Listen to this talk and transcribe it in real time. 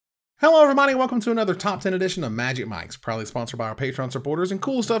Hello, everybody. Welcome to another Top 10 edition of Magic Mike's, proudly sponsored by our Patreon supporters and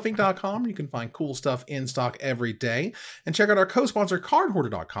CoolStuffInc.com. You can find cool stuff in stock every day. And check out our co-sponsor,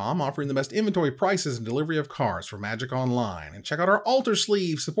 CardHoarder.com, offering the best inventory prices and delivery of cards for Magic Online. And check out our Altar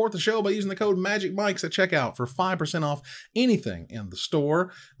Sleeve. Support the show by using the code MAGICMIKES at checkout for 5% off anything in the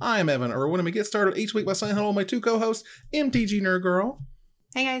store. I am Evan Irwin, and we get started each week by saying hello to my two co-hosts, MTG Nerd Girl.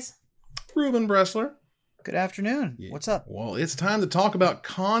 Hey, guys. Ruben Bressler. Good afternoon. Yeah. What's up? Well, it's time to talk about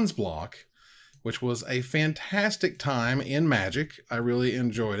Cons Block, which was a fantastic time in Magic. I really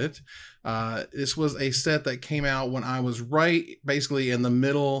enjoyed it. This was a set that came out when I was basically in the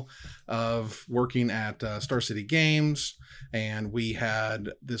middle of working at Star City Games. And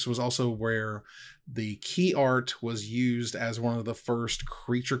this was also where the key art was used as one of the first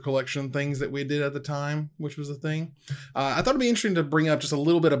creature collection things that we did at the time, which was a thing. I thought it'd be interesting to bring up just a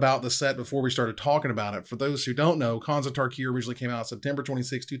little bit about the set before we started talking about it. For those who don't know, Cons of Tarkir originally came out September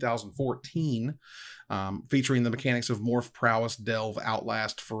 26, 2014, featuring the mechanics of Morph, Prowess, Delve,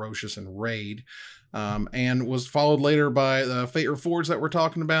 Outlast, Ferocious, and Raid, and was followed later by the Fate Reforged that we're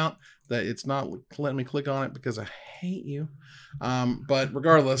talking about. That it's not letting me click on it because I hate you. But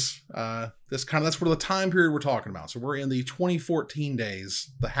regardless, that's sort of the time period we're talking about. So we're in the 2014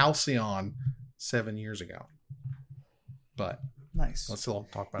 days, the Halcyon 7 years ago. But nice. Let's still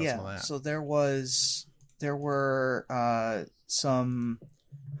talk about some of that. So there were some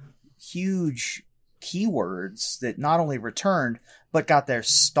huge keywords that not only returned but got their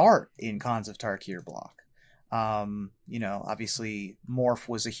start in Cons of Tarkir block. Obviously Morph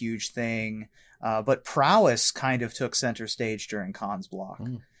was a huge thing, but Prowess kind of took center stage during Cons block.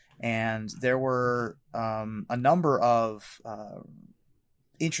 And there were a number of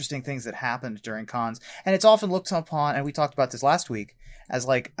interesting things that happened during Cons, and it's often looked upon, and we talked about this last week, as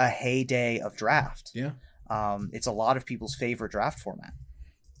like a heyday of draft. Yeah. It's a lot of people's favorite draft format.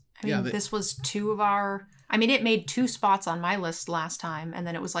 This was it made 2 spots on my list last time, and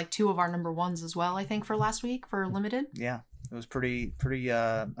then it was like 2 of our number ones as well, I think, for last week for limited. Yeah, it was pretty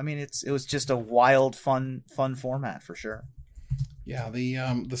it was just a wild, fun format for sure. Yeah,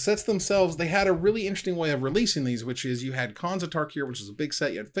 the sets themselves, they had a really interesting way of releasing these, which is you had Cons of Tarkir, which was a big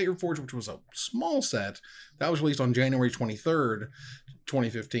set. You had Fate Reforged, which was a small set. That was released on January 23rd,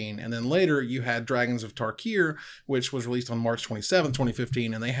 2015. And then later you had Dragons of Tarkir, which was released on March 27th,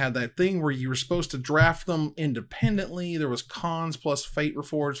 2015. And they had that thing where you were supposed to draft them independently. There was Cons plus Fate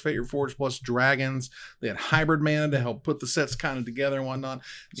Reforged plus Dragons. They had hybrid mana to help put the sets kind of together and whatnot.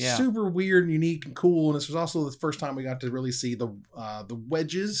 Yeah. Super weird and unique and cool. And this was also the first time we got to really see the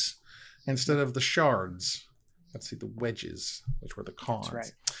wedges instead of the shards. Let's see, the wedges, which were the Cons. That's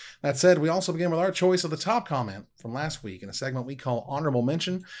right. That said, we also begin with our choice of the top comment from last week in a segment we call Honorable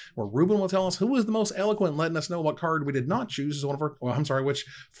Mention, where Ruben will tell us who was the most eloquent, letting us know what card we did not choose as which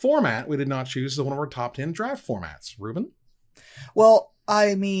format we did not choose as one of our top 10 draft formats. Ruben? Well,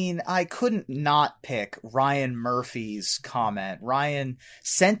 I couldn't not pick Ryan Murphy's comment. Ryan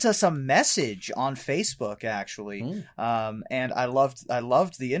sent us a message on Facebook, actually, and I loved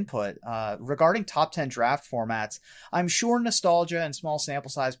the input regarding top 10 draft formats. I'm sure nostalgia and small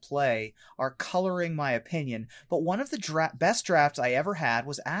sample size play are coloring my opinion, but one of the best drafts I ever had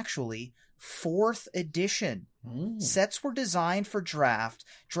was actually 4th edition. Sets were designed for draft.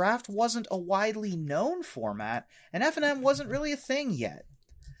 Draft wasn't a widely known format, and F&M wasn't really a thing yet.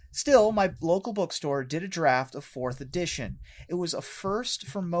 Still, my local bookstore did a draft of 4th edition. It was a first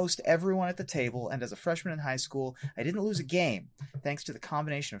for most everyone at the table, and as a freshman in high school, I didn't lose a game, thanks to the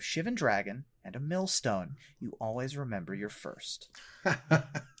combination of Shivan Dragon and a Millstone. You always remember your first.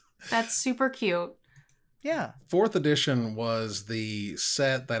 That's super cute. Yeah. 4th edition was the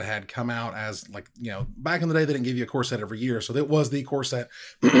set that had come out as, back in the day, they didn't give you a core set every year. So it was the core set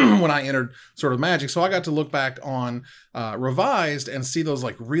when I entered sort of Magic. So I got to look back on Revised and see those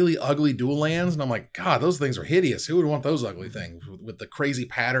really ugly dual lands. And I'm like, God, those things are hideous. Who would want those ugly things with the crazy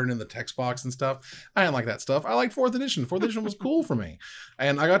pattern in the text box and stuff? I didn't like that stuff. I liked 4th edition. 4th edition was cool for me.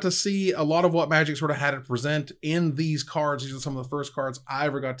 And I got to see a lot of what Magic sort of had to present in these cards. These are some of the first cards I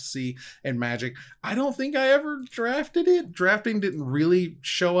ever got to see in Magic. I don't think I ever drafted it. Drafting didn't really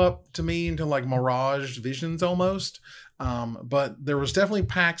show up to me until Mirage Visions almost. But there was definitely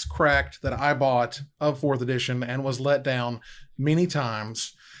packs cracked that I bought of 4th edition and was let down many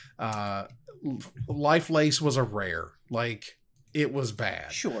times. Life Lace was a rare. It was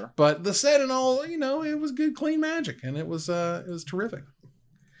bad. Sure. But the set and all, it was good, clean Magic, and it was terrific.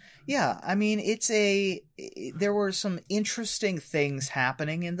 Yeah, there were some interesting things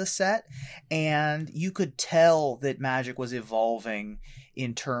happening in the set, and you could tell that Magic was evolving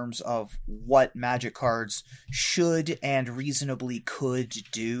in terms of what Magic cards should and reasonably could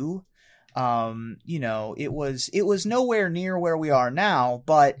do. You know, it was nowhere near where we are now,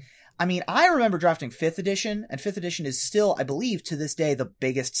 but I mean, I remember drafting 5th edition, and 5th edition is still, I believe, to this day, the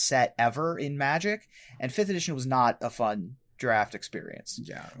biggest set ever in Magic, and 5th edition was not a fun draft experience.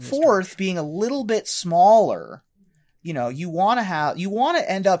 Yeah. 4th being a little bit smaller, you know, you want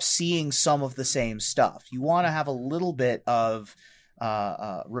to end up seeing some of the same stuff. You want to have a little bit of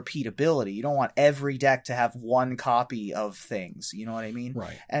repeatability. You don't want every deck to have one copy of things. You know what I mean?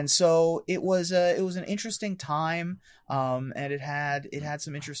 Right. And so it was an interesting time, and it had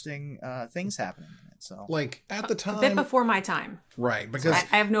some interesting things happening. So, like at the time, a bit before my time, right? Because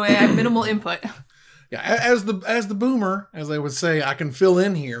I have minimal input. Yeah, as the boomer, as they would say, I can fill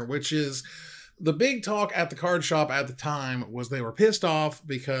in here, which is the big talk at the card shop at the time was they were pissed off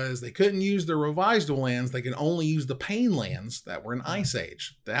because they couldn't use their revised dual lands. They could only use the pain lands that were in Ice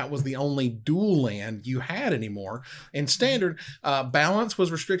Age. That was the only dual land you had anymore. In Standard, balance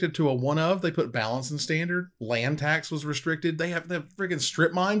was restricted to a 1 of. They put balance in Standard. Land tax was restricted. They have freaking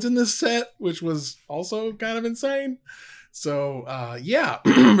strip mines in this set, which was also kind of insane. So, yeah,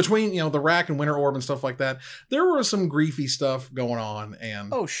 between, the rack and winter orb and stuff like that, there was some griefy stuff going on.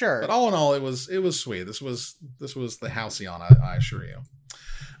 And oh, sure. But all in all, it was sweet. This was the halcyon, I assure you.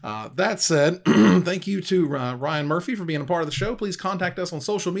 That said, thank you to Ryan Murphy for being a part of the show. Please contact us on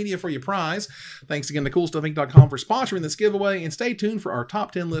social media for your prize. Thanks again to CoolStuffInc.com for sponsoring this giveaway. And stay tuned for our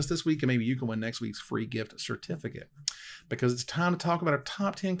top 10 list this week, and maybe you can win next week's free gift certificate. Because it's time to talk about our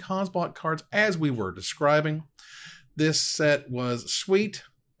top 10 Consblock cards as we were describing. This set was sweet,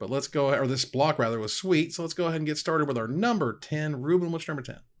 but let's go, or this block rather was sweet. So let's go ahead and get started with our number 10. Ruben, what's number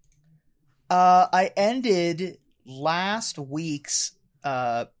 10? I ended last week's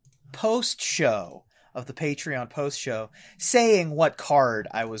post show of the Patreon post show saying what card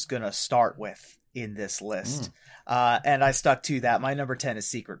I was going to start with in this list. And I stuck to that. My number 10 is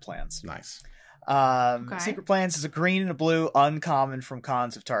Secret Plans. Nice. Okay. Secret Plans is a green and a blue uncommon from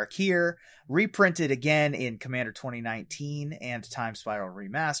Khans of Tarkir, reprinted again in Commander 2019 and Time Spiral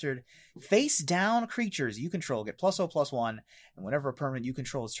Remastered. Face down creatures you control get +0/+1, and whenever a permanent you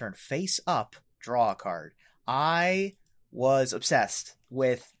control is turned face up, draw a card. I was obsessed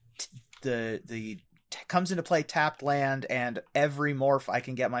with the comes into play tapped land and every morph I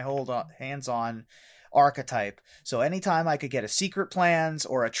can get my hands on archetype. So anytime I could get a Secret Plans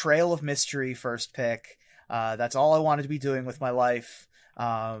or a Trail of Mystery first pick, that's all I wanted to be doing with my life.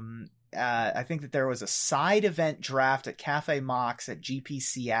 I think that there was a side event draft at Cafe Mox at GP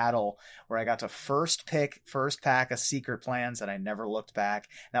Seattle where I got to first pack a Secret Plans, and I never looked back.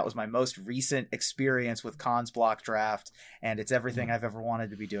 That was my most recent experience with Consblock draft, and it's everything I've ever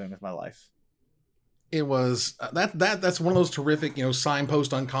wanted to be doing with my life. It was that's one of those terrific,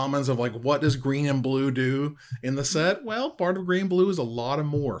 signpost uncommons of like, what does green and blue do in the set? Well, part of green and blue is a lot of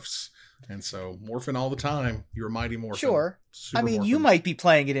morphs. And so morphing all the time, you're a mighty morphin. Sure. I mean, you might be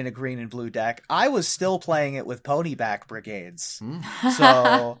playing it in a green and blue deck. I was still playing it with ponyback brigades.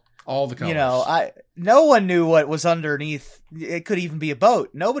 So all the colors. No one knew what was underneath. It could even be a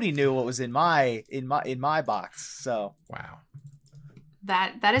boat. Nobody knew what was in my box. So wow.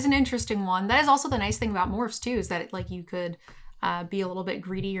 That is an interesting one. That is also the nice thing about morphs too, is that you could be a little bit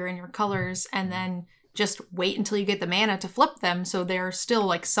greedier in your colors and then just wait until you get the mana to flip them, so they're still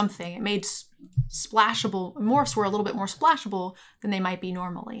like something. It made splashable morphs were a little bit more splashable than they might be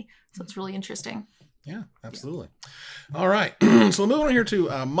normally. So it's really interesting. Yeah, absolutely. Yeah. All right. So moving on here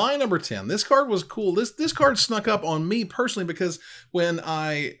to my number 10. This card was cool. This card snuck up on me personally because when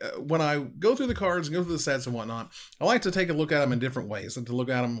I go through the cards and go through the sets and whatnot, I like to take a look at them in different ways and to look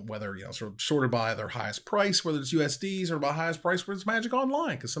at them whether, sort of sorted by their highest price, whether it's USDs or by highest price, whether it's Magic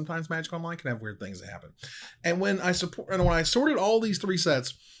Online, because sometimes Magic Online can have weird things that happen. And when I sorted all these 3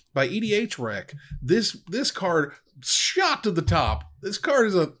 sets by EDH Rec, this card shot to the top. This card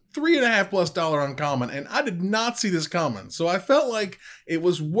is a $3.5+ uncommon, and I did not see this coming. So I felt like it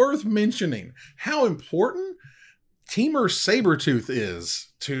was worth mentioning how important Temur Sabertooth is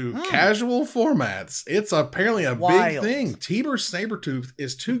to casual formats. It's apparently a big thing. Temur Sabertooth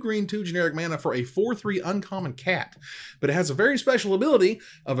is 2 green, 2 generic mana for a 4/3 uncommon cat. But it has a very special ability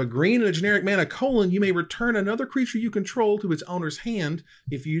of a green and a generic mana : you may return another creature you control to its owner's hand.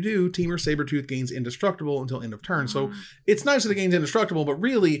 If you do, Temur Sabertooth gains indestructible until end of turn. So it's nice that it gains indestructible, but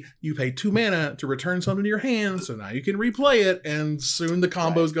really you pay 2 mana to return something to your hand. So now you can replay it, and soon the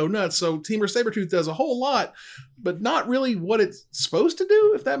combos go nuts. So Temur Sabertooth does a whole lot, but not really what it's supposed to do,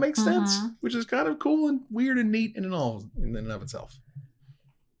 if that makes sense, which is kind of cool and weird and neat in and of itself.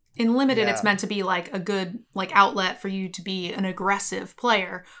 in limited, Yeah. it's meant to be like a good like outlet for you to be an aggressive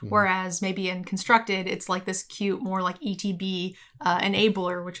player, whereas maybe in constructed, it's like this cute, more like ETB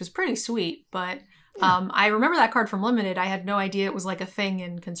enabler, which is pretty sweet. But I remember that card from limited. I had no idea it was like a thing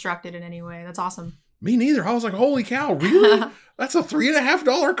in constructed in any way. That's awesome. Me neither. I was like, holy cow, really? That's a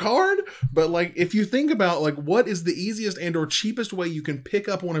 $3.50 card? But like, if you think about like what is the easiest and or cheapest way you can pick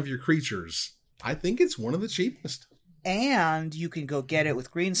up one of your creatures, I think it's one of the cheapest. And you can go get it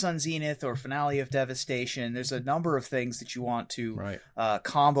with Green Sun Zenith or Finale of Devastation. There's a number of things that you want to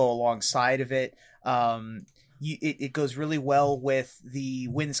combo alongside of it. It goes really well with the,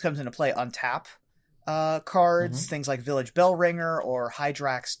 when this comes into play, untap cards, things like Village Bellringer or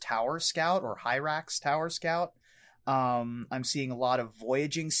Hyrax Tower Scout or Hyrax Tower Scout. I'm seeing a lot of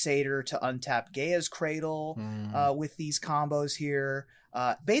Voyaging Satyr to untap Gaia's Cradle with these combos here.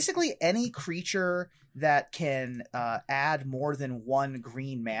 Basically any creature that can add more than 1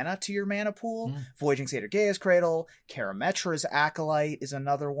 green mana to your mana pool. Voyaging Satyr, Gaia's Cradle, Karametra's Acolyte is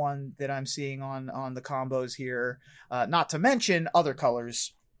another one that I'm seeing on the combos here. Not to mention other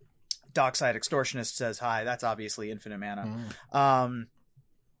colors. Dockside Extortionist says hi. That's obviously infinite mana.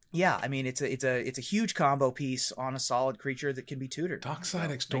 Yeah, I mean it's a huge combo piece on a solid creature that can be tutored.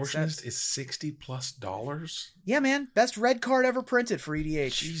 Dockside Extortionist is $60+. Yeah, man, best red card ever printed for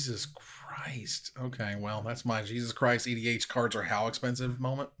EDH. Jesus Christ. Okay, well, that's my Jesus Christ EDH cards are how expensive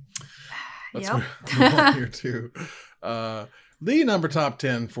moment. Let's move on here too. The number top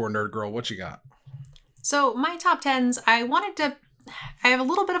 10 for Nerd Girl. What you got? So my top 10s, I have a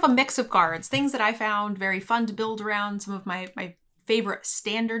little bit of a mix of cards, things that I found very fun to build around, some of my favorite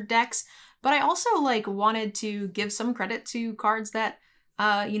standard decks, but I also like wanted to give some credit to cards that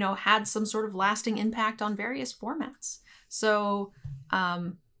had some sort of lasting impact on various formats. So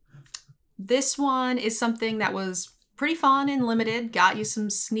this one is something that was pretty fun and limited, got you some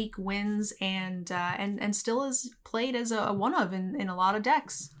sneak wins, and still is played as a one of in a lot of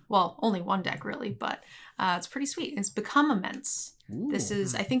decks. Well, only one deck really, but it's pretty sweet. It's Become Immense. Ooh. This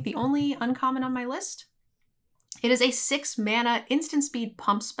is, I think, the only uncommon on my list. It is a 6 mana instant speed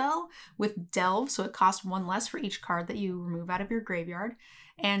pump spell with Delve, so it costs 1 less for each card that you remove out of your graveyard.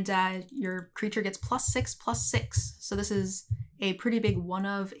 And your creature gets +6/+6. So this is a pretty big one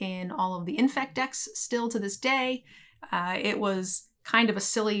of in all of the Infect decks still to this day. It was kind of a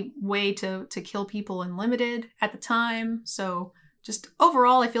silly way to kill people in limited at the time. So just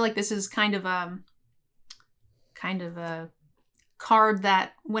overall, I feel like this is kind of a card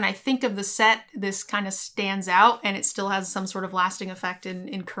that when I think of the set, this kind of stands out, and it still has some sort of lasting effect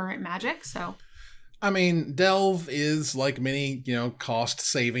in current Magic. So, I mean, Delve is like many,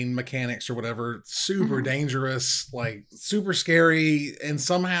 cost-saving mechanics or whatever, super dangerous, like super scary, and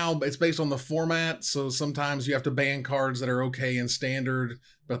somehow it's based on the format, so sometimes you have to ban cards that are okay in Standard,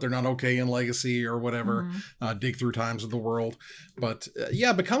 but they're not okay in Legacy or whatever, dig through times of the world. But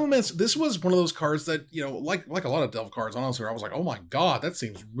yeah, Become Immense, this was one of those cards that, like a lot of Delve cards, honestly, I was like, oh my god, that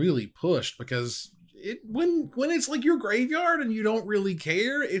seems really pushed, because when it's like your graveyard and you don't really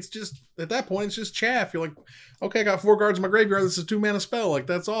care, it's just, at that point, it's just chaff. You're like, okay, I got 4 cards in my graveyard, this is a 2 mana spell, like,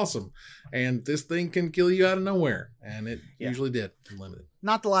 that's awesome. And this thing can kill you out of nowhere, and it usually did in limited.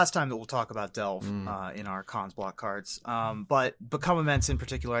 Not the last time that we'll talk about Delve in our cons block cards, but Become Immense in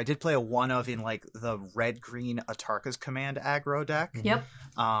particular, I did play a one of in like the red-green Atarka's Command aggro deck. Yep.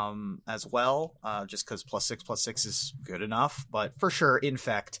 As well, just because +6/+6 is good enough, but for sure,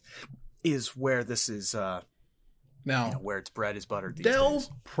 Infect is where this is now where it's bread is buttered these Delve, days.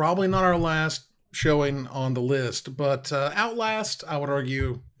 Probably not our last showing on the list, but Outlast, I would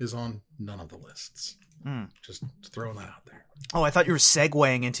argue, is on none of the lists. Just throwing that out there. Oh, I thought you were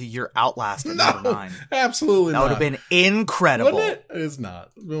segueing into your Outlast at number 9. Absolutely that not. That would have been incredible. Wouldn't it? It's not.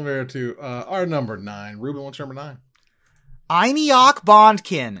 We'll to our number 9. Ruben, what's number 9? Ainiok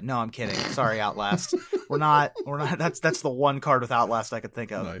Bondkin. No, I'm kidding. Sorry, Outlast. We're not. That's the one card with Outlast I could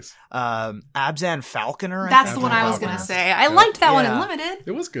think of. Nice. Abzan Falconer. That's the one I was going to say. I liked that one in limited.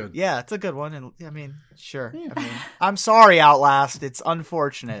 It was good. Yeah, it's a good one. And I mean, sure. Yeah. I mean, I'm sorry, Outlast. It's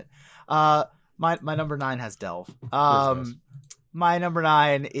unfortunate. My number 9 has Delve. My number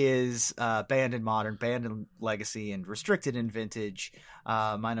 9 is banned in Modern, banned in Legacy, and restricted in Vintage.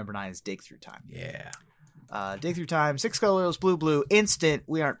 My number 9 is Dig Through Time. Yeah. Dig Through Time, 6 colors, blue, instant.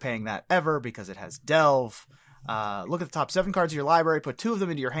 We aren't paying that ever because it has Delve. Look at the top 7 cards of your library, put 2 of them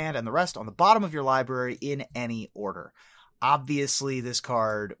into your hand and the rest on the bottom of your library in any order. Obviously, this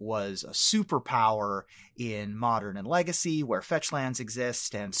card was a superpower in Modern and Legacy, where fetch lands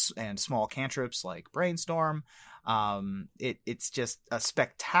exist and small cantrips like Brainstorm. It's just a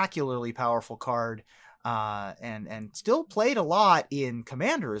spectacularly powerful card. and still played a lot in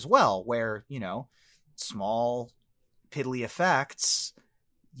Commander as well, where, you know, small piddly effects,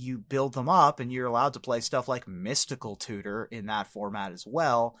 you build them up and you're allowed to play stuff like Mystical Tutor in that format as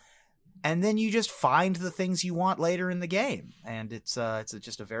well. And then you just find the things you want later in the game. And it's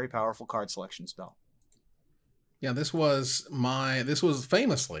just a very powerful card selection spell. Yeah, this was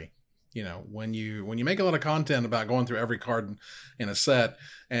famously, you know, when you make a lot of content about going through every card in a set,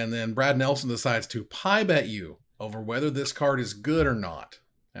 and then Brad Nelson decides to pie bet you over whether this card is good or not.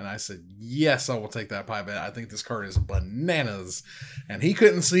 And I said, yes, I will take that pie bet. I think this card is bananas. And he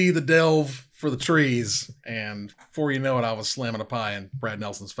couldn't see the delve for the trees. And before you know it, I was slamming a pie in Brad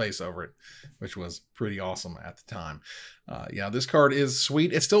Nelson's face over it, which was pretty awesome at the time. Yeah, this card is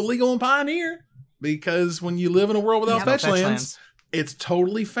sweet. It's still legal in Pioneer because when you live in a world without fetch lands, it's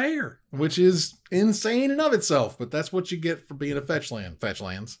totally fair, which is insane in of itself. But that's what you get for being a fetch land. Fetch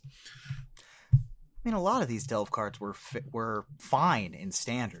lands. I mean, a lot of these delve cards were fine in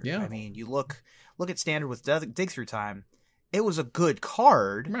Standard. Yeah. I mean, you look at Standard with Dig Through Time. It was a good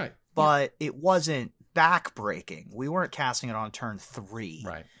card, right? But it wasn't backbreaking. We weren't casting it on turn 3,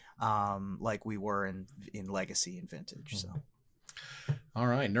 right? Like we were in Legacy and Vintage. So, all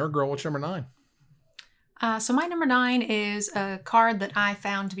right, Nerd Girl, what's number 9? So my number 9 is a card that I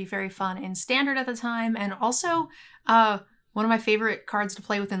found to be very fun in Standard at the time, and also one of my favorite cards to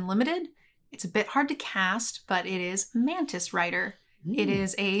play with in Limited. It's a bit hard to cast, but it is Mantis Rider. It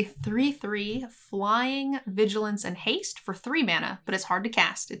is a 3/3 flying, vigilance, and haste for 3 mana, but it's hard to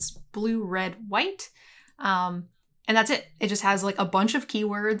cast. It's blue, red, white, and that's it. It just has like a bunch of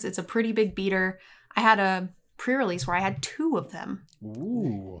keywords. It's a pretty big beater. I had a pre-release where I had 2 of them.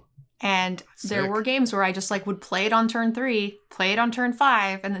 Ooh. And there Sick. were games where I just like would play it on turn 3, play it on turn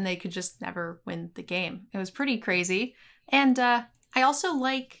 5, and then they could just never win the game. It was pretty crazy. And I also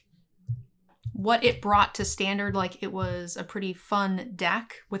like what it brought to Standard. Like, it was a pretty fun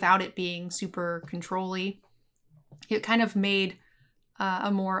deck without it being super control-y. It kind of made a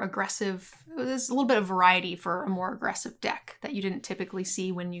more aggressive, there's a little bit of variety for a more aggressive deck that you didn't typically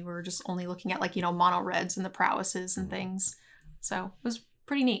see when you were just only looking at, like, you know, mono reds and the prowesses and things. So it was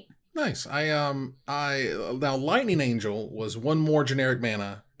pretty neat. Nice. Now Lightning Angel was 1 more generic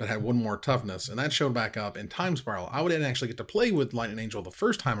mana, but had 1 more toughness, and that showed back up in Time Spiral. I didn't actually get to play with Lightning Angel the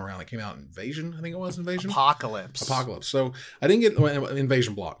first time around. It came out in Invasion, I think it was Invasion. Apocalypse. So I didn't get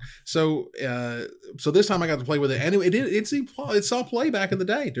Invasion block. So this time I got to play with it, and it saw play back in the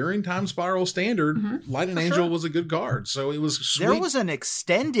day during Time Spiral Standard. Lightning Angel was a good card, so it was sweet. There was an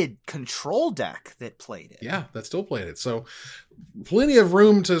extended control deck that played it. Yeah, that still played it. So plenty of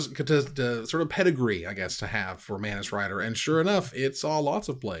room to sort of pedigree, I guess, to have for Mantis Rider. And sure enough, it saw lots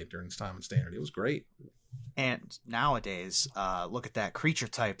of play during its time in Standard. It was great. And nowadays, look at that creature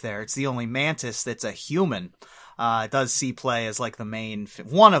type there. It's the only Mantis that's a human. It does see play as like the main,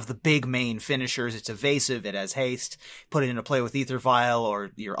 one of the big main finishers. It's evasive. It has haste. Put it into play with Ether Vial or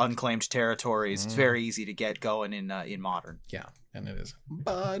your unclaimed territories. It's very easy to get going in Modern. Yeah, and it is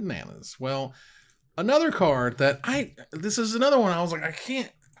bananas. Well, another card this is another one I was like, I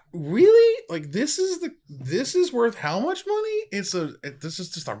can't really, like, this is worth how much money? This is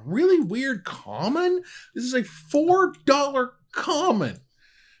just a really weird common. This is a $4 common.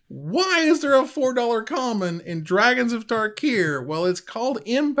 Why is there a $4 common in Dragons of Tarkir? Well, it's called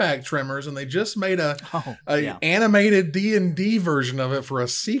Impact Tremors, and they just made a animated D&D version of it for a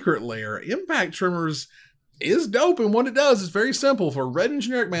secret layer. Impact Tremors is dope, and what it does is very simple. For red and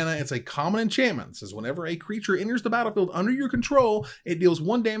generic mana, it's a common enchantment. It says whenever a creature enters the battlefield under your control, it deals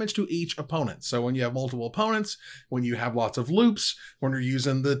 1 damage to each opponent. So when you have multiple opponents, when you have lots of loops, when you're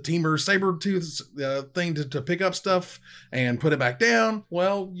using the Teamer Sabertooth thing to pick up stuff and put it back down,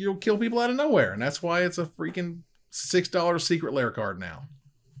 well, you'll kill people out of nowhere. And that's why it's a freaking $6 secret lair card now.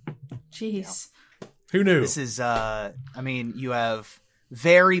 Jeez. Who knew? This is, you have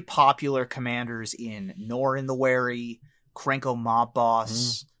very popular commanders in Norin the Wary, Krenko Mob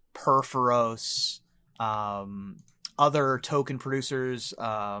Boss, Perforos, other token producers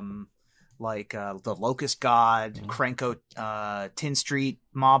like the Locust God, Krenko, Tin Street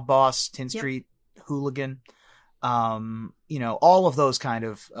Mob Boss, Tin Street Hooligan. All of those kind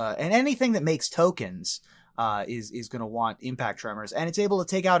of and anything that makes tokens is going to want Impact Tremors, and it's able to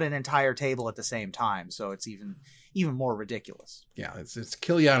take out an entire table at the same time, so it's even more ridiculous. Yeah, it's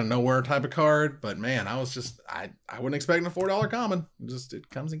kill you out of nowhere type of card, but man, I wasn't expecting a $4 common. It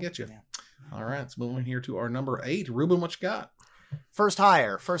comes and gets you. Yeah. All right, let's move on here to our number 8. Ruben, what you got? First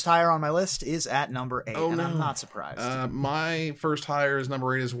hire on my list is at number 8, and I'm not surprised. My first hire is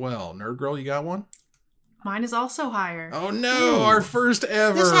number 8 as well. Nerd Girl, you got one? Mine is also higher. Oh no, our first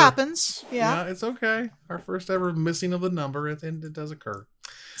ever. This happens. Yeah. It's okay. Our first ever missing of the number, and it does occur.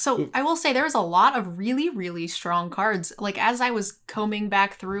 So I will say there was a lot of really, really strong cards. Like as I was combing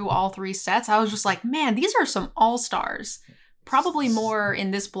back through all 3 sets, I was just like, man, these are some all-stars. Probably more in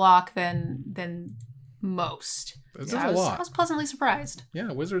this block than most. There's I a lot. I was pleasantly surprised.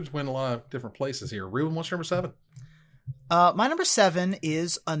 Yeah, Wizards went a lot of different places here. Ruben, what's number 7? My number 7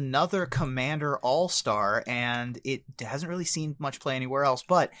 is another Commander All-Star, and it hasn't really seen much play anywhere else,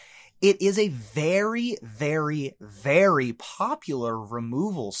 but it is a very, very, very popular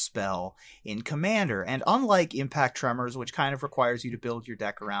removal spell in Commander. And unlike Impact Tremors, which kind of requires you to build your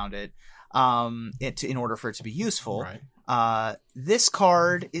deck around it, in order for it to be useful, right. This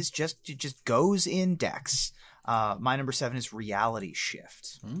card is it just goes in decks. My number 7 is Reality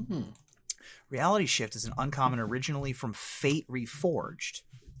Shift. Mm. Reality Shift is an uncommon originally from Fate Reforged.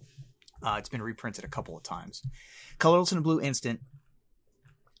 It's been reprinted a couple of times. Colorless and a blue instant.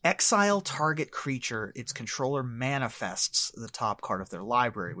 Exile target creature its controller manifests the top card of their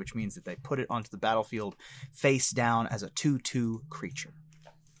library, which means that they put it onto the battlefield face down as a 2/2 creature.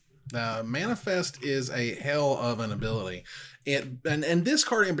 Manifest is a hell of an ability. And this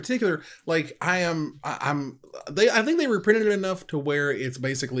card in particular, like I think they reprinted it enough to where it's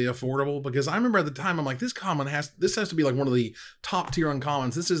basically affordable, because I remember at the time I'm like, this has to be like one of the top tier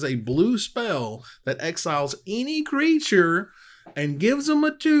uncommons. This is a blue spell that exiles any creature and gives them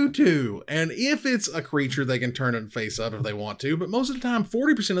a 2/2. And if it's a creature, they can turn it face up if they want to, but most of the time,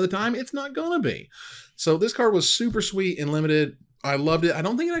 40% of the time, it's not gonna be. So this card was super sweet and limited. I loved it. I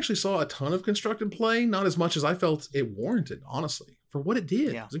don't think it actually saw a ton of constructed play, not as much as I felt it warranted, honestly, for what it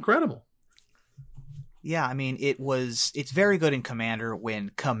did. Yeah. It was incredible. Yeah, I mean, it's very good in Commander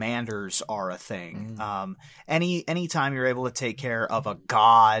when commanders are a thing. Anytime you're able to take care of a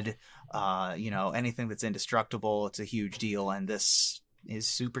god, anything that's indestructible, it's a huge deal, and this is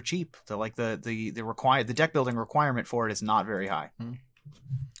super cheap. So like the deck building requirement for it is not very high.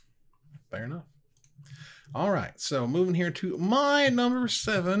 Fair enough. All right, so moving here to my number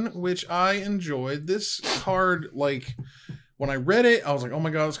 7, which I enjoyed. This card, like, when I read it, I was like, oh my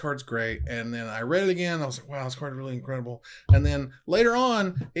god, this card's great. And then I read it again, I was like, wow, this card is really incredible. And then later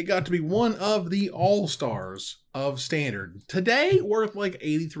on, it got to be one of the all-stars of Standard. Today, worth like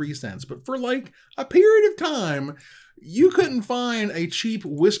 83 cents. But for like a period of time, you couldn't find a cheap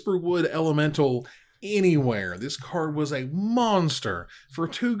Whisperwood Elemental anywhere. This card was a monster. For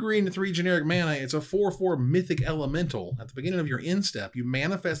 2 green and 3 generic mana, it's a 4/4 mythic elemental. At the beginning of your end step, you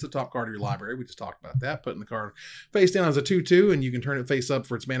manifest the top card of your library. We just talked about that. Putting the card face down as a 2/2, and you can turn it face up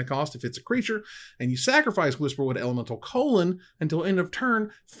for its mana cost if it's a creature. And you sacrifice Whisperwood Elemental : until end of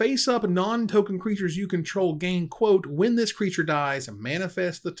turn. Face up non-token creatures you control gain, quote, when this creature dies,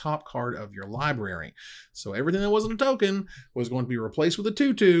 manifest the top card of your library. So everything that wasn't a token was going to be replaced with a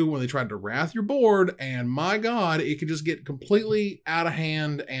 2/2 when they tried to wrath your board. And my god, it could just get completely out of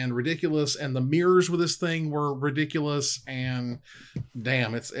hand and ridiculous, and the mirrors with this thing were ridiculous, and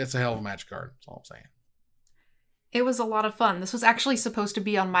damn, it's a hell of a Magic card. That's all I'm saying. It was a lot of fun. This was actually supposed to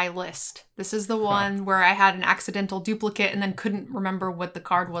be on my list. This is the one where I had an accidental duplicate and then couldn't remember what the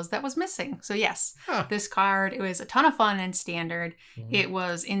card was that was missing. So yes, this card, it was a ton of fun in Standard. It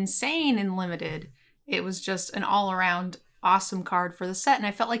was insane in Limited. It was just an all-around awesome card for the set, and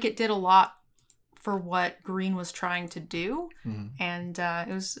I felt like it did a lot for what Green was trying to do, and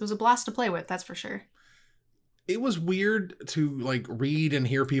it was a blast to play with, that's for sure. It was weird to like read and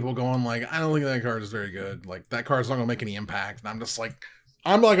hear people going like, I don't think that card is very good. Like that card's not gonna make any impact. And I'm just like,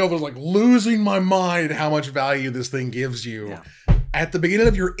 I was like losing my mind how much value this thing gives you at the beginning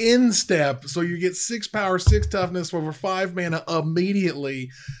of your end step. So you get 6 power, 6 toughness over 5 mana immediately.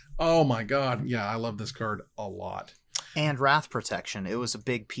 Oh my god, yeah, I love this card a lot. And Wrath Protection. It was a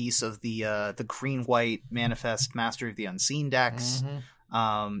big piece of the green-white Manifest Mastery of the Unseen decks.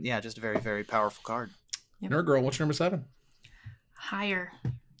 Just a very, very powerful card. Yep. Nerd Girl, what's your number 7? Higher.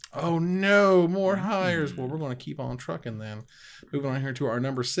 Oh no, more hires. Well, we're going to keep on trucking then. Moving on here to our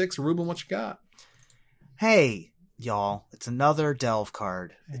number 6. Ruben, what you got? Hey, y'all. It's another Delve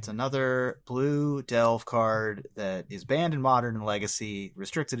card. It's another blue Delve card that is banned in Modern and Legacy,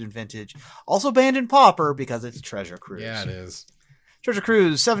 restricted in Vintage, also banned in Pauper because it's Treasure Cruise. Yeah, it is. Treasure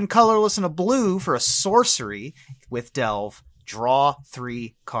Cruise, 7 colorless and a blue for a sorcery with Delve. Draw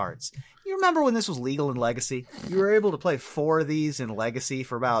 3 cards. You remember when this was legal in Legacy? You were able to play 4 of these in Legacy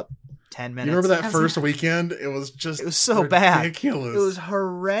for about 10 minutes. You remember that first weekend? It was so ridiculous. Bad. It was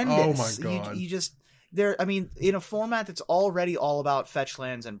horrendous. Oh my god. You just... in a format that's already all about fetch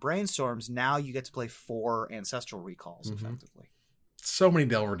lands and brainstorms, now you get to play 4 Ancestral Recalls effectively. So many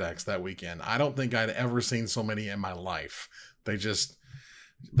Delver decks that weekend. I don't think I'd ever seen so many in my life. They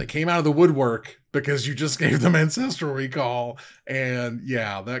came out of the woodwork because you just gave them Ancestral Recall. And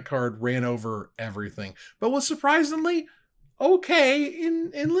yeah, that card ran over everything. But was surprisingly okay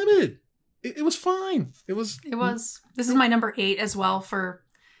in limited. It was fine. It was. This is my number 8 as well for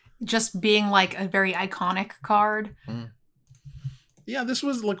just being like a very iconic card. Yeah, this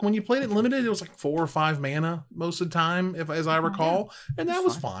was like when you played it limited, it was like 4 or 5 mana most of the time, as I recall. And that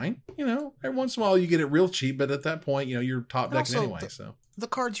was fine. You know, every once in a while you get it real cheap, but at that point, you know, you're top decking anyway. So the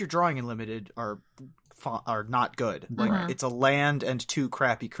cards you're drawing in limited are not good. Like it's a land and 2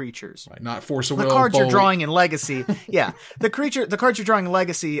 crappy creatures. Right, not Force of Will. The cards you're drawing in Legacy, the cards you're drawing in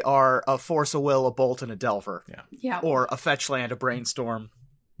Legacy are a Force of Will, a Bolt, and a Delver. Yeah. Or a Fetch Land, a Brainstorm,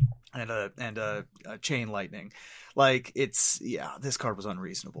 and a Chain Lightning. Like this card was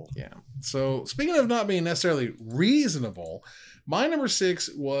unreasonable. Yeah. So speaking of not being necessarily reasonable, my number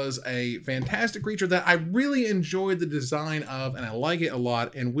 6 was a fantastic creature that I really enjoyed the design of, and I like it a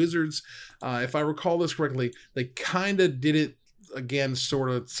lot. And Wizards, if I recall this correctly, they kind of did it again, sort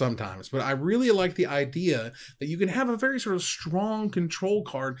of sometimes, but I really like the idea that you can have a very sort of strong control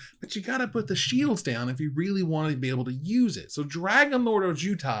card, but you got to put the shields down if you really want to be able to use it. So Dragon Lord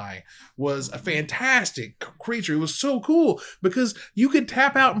Ojutai was a fantastic creature. It was so cool because you could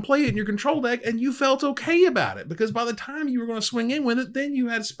tap out and play it in your control deck and you felt okay about it, because by the time you were going to swing in with it, then you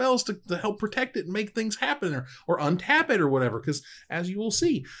had spells to help protect it and make things happen, or untap it or whatever. Because as you will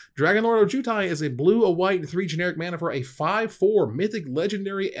see, Dragon Lord Ojutai is a blue, a white, and 3 generic mana for a 5/4 mythic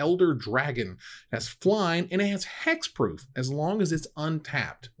legendary elder dragon. It has flying and it has hexproof as long as it's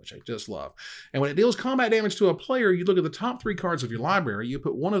untapped, which I just love. And when it deals combat damage to a player, you look at the top 3 cards of your library, you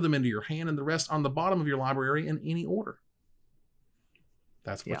put one of them into your hand and the rest on the bottom of your library in any order.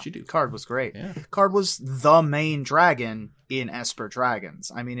 That's what you do. Card was great. Yeah. Card was the main dragon in Esper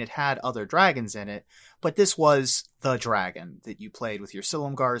Dragons. I mean, it had other dragons in it, but this was the dragon that you played with your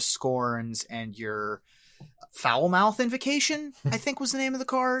Silumgar's Scorns and your Foulmouth Invocation, I think was the name of the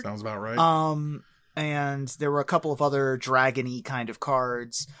card. Sounds about right. And there were a couple of other dragon-y kind of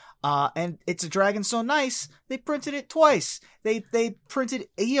cards. And it's a dragon so nice, they printed it twice. They printed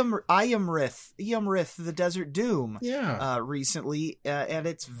Iamrith, the Desert Doom, recently, and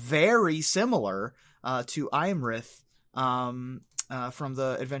it's very similar to Iamrith from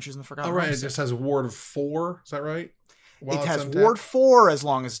the Adventures in the Forgotten Realms. It just has a ward of 4. Is that right? It has ward 4 as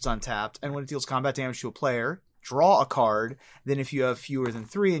long as it's untapped, and when it deals combat damage to a player, draw a card. Then if you have fewer than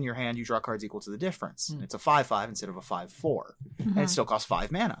 3 in your hand, you draw cards equal to the difference. It's a 5/5 instead of a 5/4, and it still costs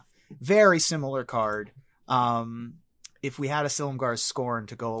 5 mana. Very similar card. If we had a Silumgar's Scorn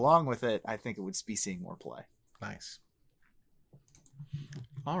to go along with it, I think it would be seeing more play. Nice.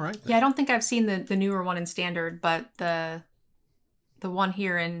 All right. Yeah, I don't think I've seen the newer one in Standard, but the one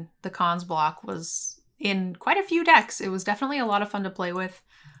here in the Cons block was in quite a few decks. It was definitely a lot of fun to play with.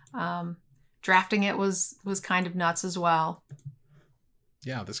 Drafting it was kind of nuts as well.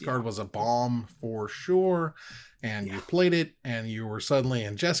 Yeah, this card was a bomb for sure. And you played it, and you were suddenly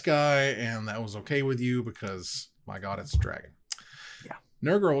in Jeskai, and that was okay with you because, my God, it's a dragon. Yeah.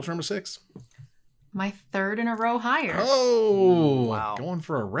 Nurgle, what's number 6? My 3rd in a row higher. Oh, wow. Going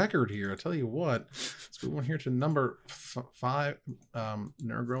for a record here. I tell you what. Let's move on here to number 5.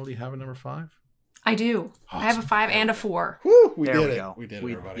 Nurgle, do you have a number 5? I do. Awesome. I have a 5 and a 4. Woo, we did it. Go. We did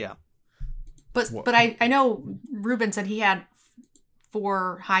it, everybody. Yeah. But I know Ruben said he had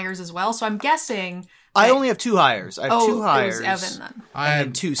 4 hires as well, so I'm guessing... I only have 2 hires. I have 2 hires. It was Evan then. I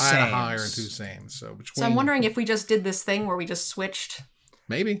had 2 sames. I had a hire and 2 sames. So I'm wondering if we just did this thing where we just switched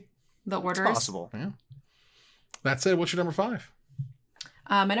maybe the orders. It's possible. Yeah. That said, what's your number 5?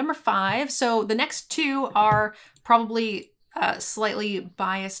 My number 5. So the next 2 are probably slightly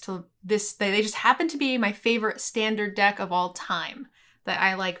biased to this. They just happen to be my favorite Standard deck of all time that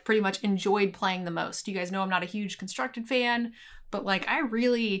I like pretty much enjoyed playing the most. You guys know I'm not a huge Constructed fan, but like I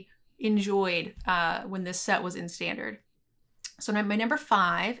really enjoyed when this set was in Standard. So my number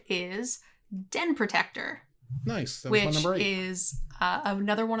 5 is Den Protector. Nice. That was which my number 8. is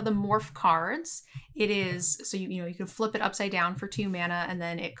another one of the morph cards. It is, so you can flip it upside down for 2 mana, and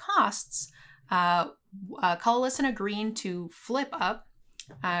then it costs colorless and a green to flip up.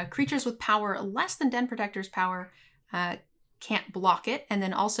 Creatures with power less than Den Protector's power can't block it. And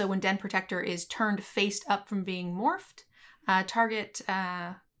then also when Den Protector is turned face up from being morphed,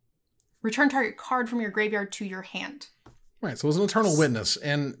 return target card from your graveyard to your hand. Right, so it was an Eternal Witness.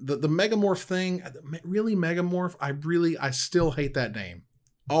 And the Megamorph thing, really Megamorph, I still hate that name.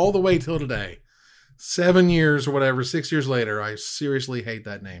 All the way till today. 7 years or whatever, 6 years later, I seriously hate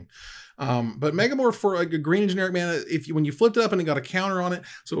that name. But Megamorph for like a green generic mana, when you flipped it up and it got a counter on it,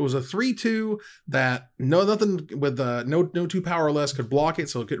 so it was a 3/2 that nothing with no 2 power or less could block it,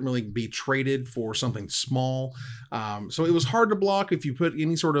 so it couldn't really be traded for something small. So it was hard to block if you put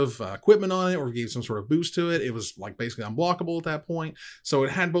any sort of equipment on it or gave some sort of boost to it. It was like basically unblockable at that point. So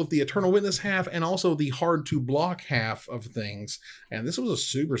it had both the Eternal Witness half and also the hard to block half of things. And this was a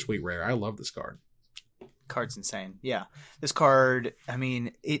super sweet rare. I love this card. Card's insane. Yeah. This card, I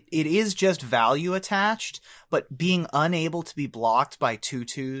mean, it is just value attached, but being unable to be blocked by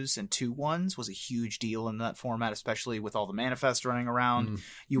 2/2s and 2/1s was a huge deal in that format, especially with all the manifest running around.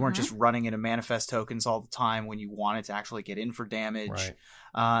 You weren't just running into manifest tokens all the time when you wanted to actually get in for damage. Right.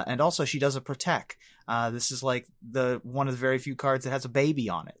 And also she does a protect. This is like one of the very few cards that has a baby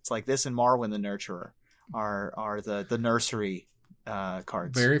on it. It's like this and Marwyn the Nurturer are the nursery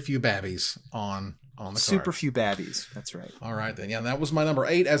cards. Very few babbies on the card. Super few babbies. That's right. All right, then. Yeah, that was my number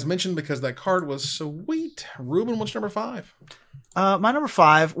 8, as mentioned, because that card was sweet. Ruben, what's number 5? My number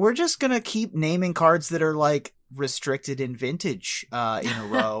 5, we're just going to keep naming cards that are like restricted in vintage in a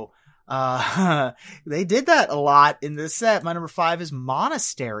row. They did that a lot in this set. My number 5 is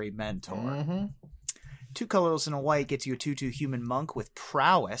Monastery Mentor. 2 colorless and a white gets you a 2/2 human monk with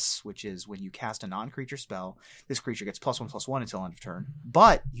prowess, which is when you cast a non-creature spell, this creature gets +1/+1 until end of turn.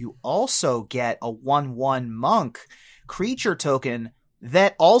 But you also get a 1/1 monk creature token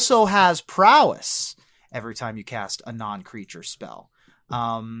that also has prowess every time you cast a non-creature spell.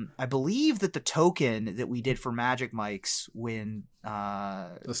 I believe that the token that we did for Magic Mike's when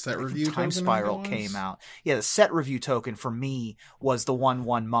the set review Time token Spiral came out. Yeah, the set review token for me was the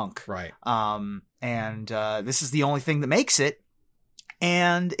 1/1 monk. Right. And this is the only thing that makes it.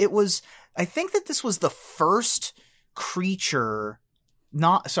 And I think that this was the first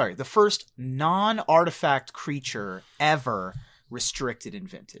the first non-artifact creature ever restricted in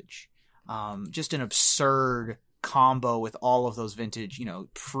vintage. Just an absurd combo with all of those vintage,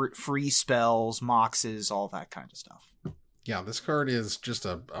 free spells, moxes, all that kind of stuff. Yeah, this card is just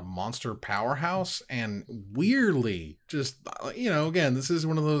a monster powerhouse, and weirdly, just, again, this is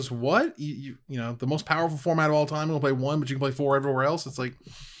one of those, the most powerful format of all time. We'll play 1, but you can play 4 everywhere else. It's like,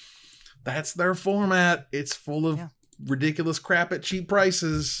 that's their format. It's full of ridiculous crap at cheap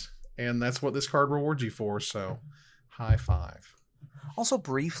prices, and that's what this card rewards you for, so high 5. Also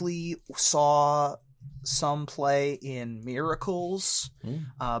briefly saw some play in Miracles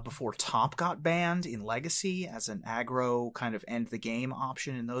before Top got banned in Legacy as an aggro kind of end the game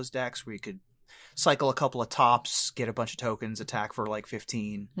option in those decks where you could cycle a couple of tops, get a bunch of tokens, attack for like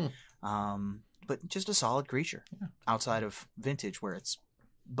 15. But just a solid creature outside of Vintage where it's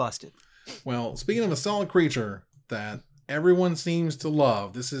busted. Well, speaking of a solid creature that everyone seems to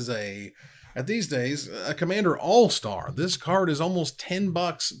love, this is at these days, a Commander All-Star. This card is almost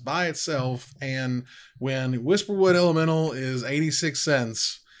 $10 by itself, and when Whisperwood Elemental is 86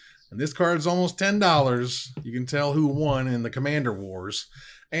 cents, and this card is almost $10, you can tell who won in the Commander Wars.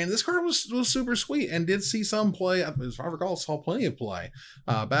 And this card was super sweet and did see some play, as I recall, saw plenty of play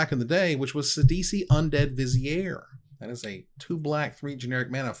back in the day, which was Sidisi Undead Vizier. That is a 2 black, 3 generic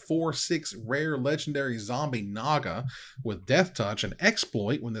mana, 4/6 rare legendary zombie Naga with Death Touch and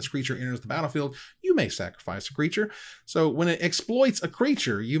Exploit. When this creature enters the battlefield, you may sacrifice a creature. So when it exploits a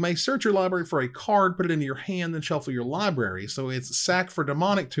creature, you may search your library for a card, put it into your hand, then shuffle your library. So it's sack for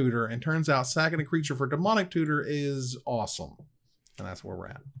Demonic Tutor, and turns out sacking a creature for Demonic Tutor is awesome. And that's where we're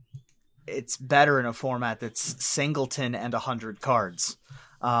at. It's better in a format that's singleton and 100 cards.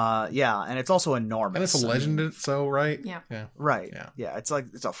 And it's also enormous. And it's a legend, right? Yeah. Right. Yeah. It's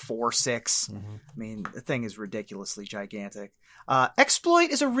a 4/6. I mean, the thing is ridiculously gigantic.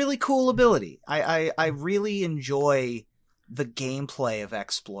 Exploit is a really cool ability. I really enjoy the gameplay of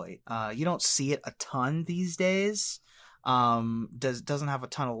Exploit. You don't see it a ton these days. Doesn't have a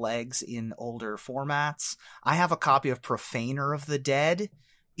ton of legs in older formats. I have a copy of Profaner of the Dead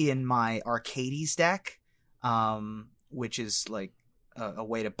in my Arcades deck, which is like a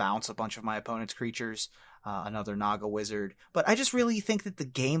way to bounce a bunch of my opponent's creatures, another Naga wizard. But I just really think that the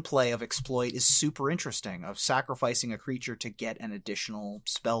gameplay of Exploit is super interesting, of sacrificing a creature to get an additional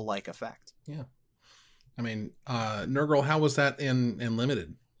spell-like effect. Yeah. I mean, Nurgle, how was that in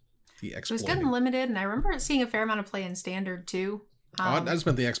Limited? It was good in Limited, and I remember seeing a fair amount of play in Standard, too. I just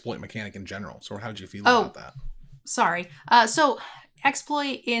meant the exploit mechanic in general. So how did you feel about that? Sorry. So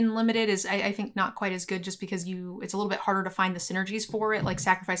Exploit in Limited is, I think, not quite as good just because it's a little bit harder to find the synergies for it. Like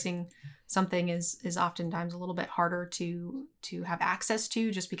sacrificing something is oftentimes a little bit harder to have access to,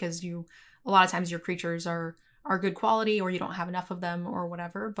 just because a lot of times your creatures are good quality or you don't have enough of them or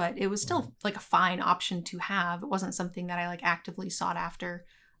whatever. But it was still like a fine option to have. It wasn't something that I like actively sought after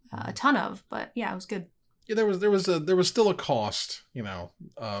a ton of. But yeah, it was good. Yeah, there was still a cost,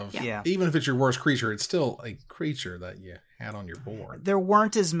 of even if it's your worst creature, it's still a creature that you had on your board. There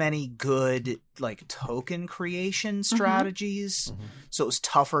weren't as many good like token creation strategies, so it was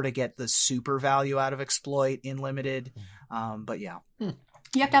tougher to get the super value out of exploit in limited. But yeah,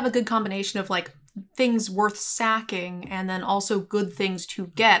 you have to have a good combination of like things worth sacking and then also good things to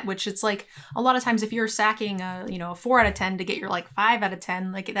get, which it's like a lot of times if you're sacking a 4 out of 10 to get your like 5 out of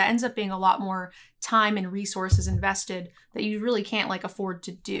 10, like that ends up being a lot more time and resources invested that you really can't like afford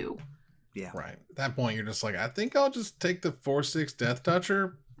to do. Yeah. Right. At that point you're just like, I think I'll just take the 4/6 Death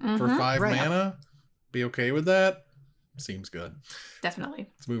Toucher for 5 mana. Be okay with that. Seems good. Definitely.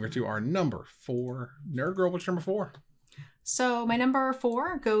 Let's move into our number 4. Nerd Girl, what's number 4? So my number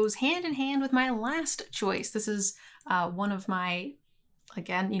 4 goes hand in hand with my last choice. This is one of my,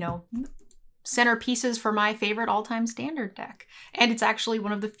 again, centerpieces for my favorite all-time standard deck. And it's actually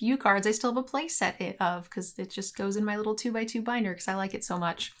one of the few cards I still have a play set of because it just goes in my little 2x2 binder because I like it so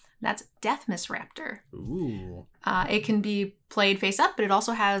much. That's Deathmiss Raptor. Ooh. It can be played face up, but it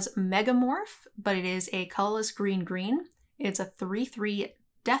also has Megamorph, but it is a colorless green-green. It's a 3/3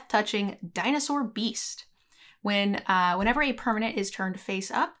 death-touching dinosaur beast. Whenever a permanent is turned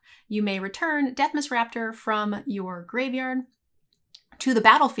face up, you may return Deathmiss Raptor from your graveyard to the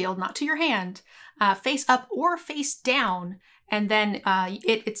battlefield, not to your hand, face up or face down. And then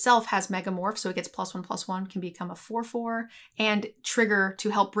it itself has Megamorph, so it gets +1/+1, can become a 4/4, and trigger to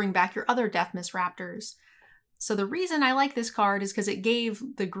help bring back your other Deathmiss Raptors. So the reason I like this card is because it gave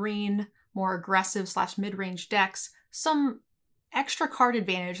the green, more aggressive / mid-range decks some extra card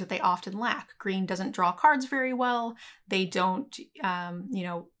advantage that they often lack. Green doesn't draw cards very well. They don't,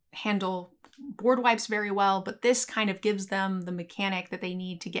 handle board wipes very well, but this kind of gives them the mechanic that they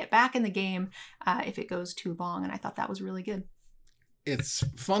need to get back in the game if it goes too long, and I thought that was really good. It's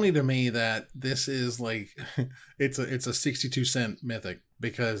funny to me that this is like, it's a 62-cent mythic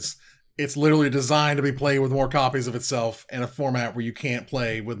because it's literally designed to be played with more copies of itself in a format where you can't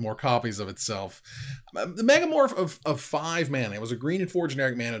play with more copies of itself. The Megamorph of 5 mana, it was a green and 4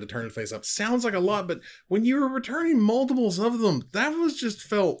 generic mana to turn it face up. Sounds like a lot, but when you were returning multiples of them, that was just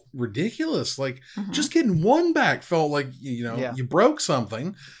felt ridiculous. Like just getting one back felt like, you broke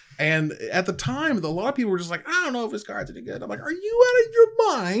something. And at the time, a lot of people were just like, I don't know if this card's any good. I'm like, are you out of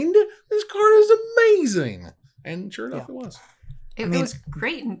your mind? This card is amazing. And sure enough, it was. It was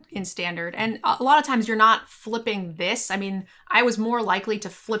great in standard. And a lot of times you're not flipping this. I mean, I was more likely to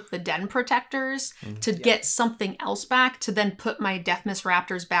flip the Den Protectors to get something else back to then put my Deathmiss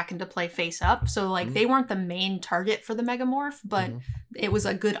Raptors back into play face up. So like they weren't the main target for the Megamorph, but it was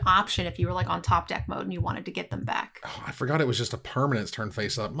a good option if you were like on top deck mode and you wanted to get them back. Oh, I forgot it was just a permanence turn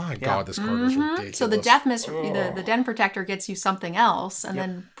face up. My God, this card was ridiculous. So the Deathmiss, the Den Protector gets you something else, and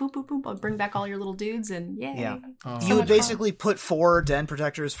then boop, boop, boop, I'll bring back all your little dudes, and yay. Yeah. So you would basically put 4 Den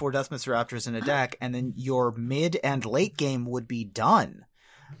Protectors, 4 Deathmiss Raptors in a deck, and then your mid and late game would be done.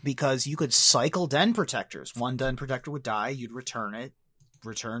 Because you could cycle Den Protectors. 1 Den Protector would die, you'd return it,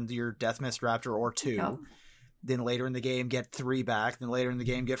 return your Deathmiss Raptor or 2. Yep. Then later in the game, get 3 back. Then later in the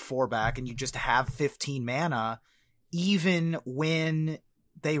game, get 4 back. And you just have 15 mana, even when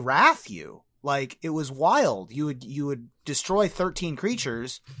they wrath you. Like, it was wild. You would destroy 13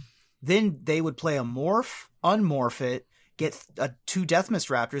 creatures. Then they would play a morph, unmorph it, get 2 Deathmiss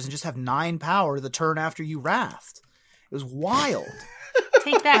Raptors, and just have 9 power the turn after you wrathed. It was wild.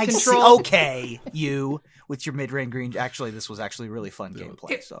 Take that, control. Okay, you with your mid-range green. Actually, this was actually really fun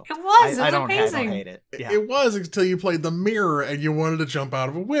gameplay. It was. I don't hate it. Yeah. It was until you played the mirror and you wanted to jump out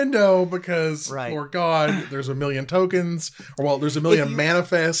of a window because, Lord God, there's a million tokens, there's a million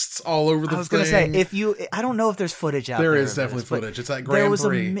manifests all over the thing. I was going to say, I don't know if there's footage out there. There is definitely footage. It's at Grand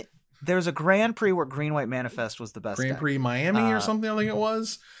Prix. There was a Grand Prix where Green White Manifest was the best. Grand Prix Miami or something. I think it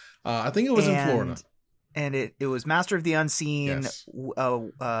was. I think it was in Florida. And it was Master of the Unseen, the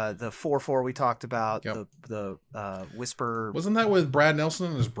 4/4 we talked about, the Whisper. Wasn't that with Brad Nelson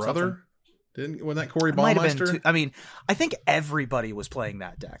and his brother? Wasn't that Corey Baumeister? I mean, I think everybody was playing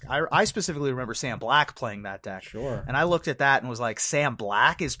that deck. I specifically remember Sam Black playing that deck. Sure. And I looked at that and was like, Sam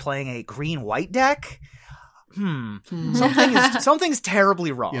Black is playing a green-white deck? Something's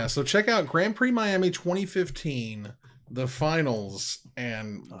terribly wrong. Yeah, so check out Grand Prix Miami 2015. The finals,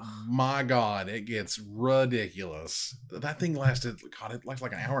 and my God, it gets ridiculous. That thing lasted, it lasted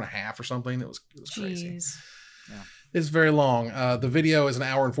like an hour and a half or something. It was crazy. Yeah. It's very long. The video is an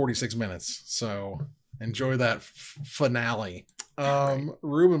hour and 46 minutes, so enjoy that finale.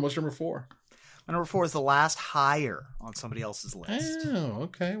 Ruben, what's number 4? My number 4 is the last higher on somebody else's list. Oh,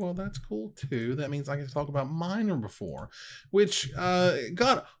 okay. Well, that's cool too. That means I get to talk about my number 4, which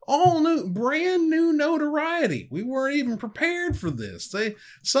got brand new notoriety. We weren't even prepared for this. They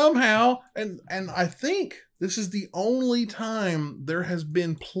somehow, and I think this is the only time there has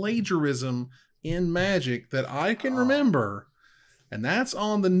been plagiarism in Magic that I can remember. And that's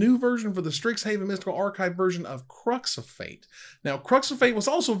on the new version for the Strixhaven Mystical Archive version of Crux of Fate. Now, Crux of Fate was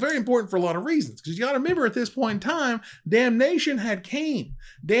also very important for a lot of reasons, because you got to remember at this point in time, Damnation had came,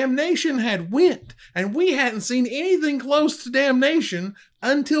 Damnation had went, and we hadn't seen anything close to Damnation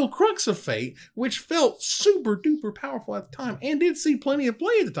until Crux of Fate, which felt super duper powerful at the time, and did see plenty of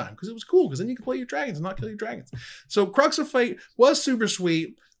play at the time, because it was cool, because then you could play your dragons and not kill your dragons. So Crux of Fate was super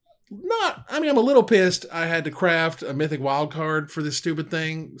sweet. I'm a little pissed I had to craft a mythic wild card for this stupid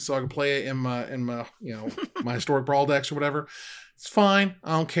thing so I could play it in my my historic brawl decks or whatever. It's fine.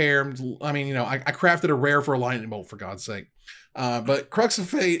 I don't care. I crafted a rare for a lightning bolt, for God's sake. But Crux of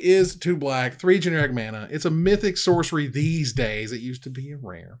Fate is 2 black, 3 generic mana. It's a mythic sorcery these days. It used to be a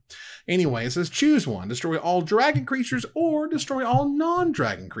rare. Anyway, it says choose one. Destroy all dragon creatures or destroy all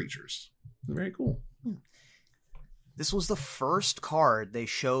non-dragon creatures. Very cool. This was the first card they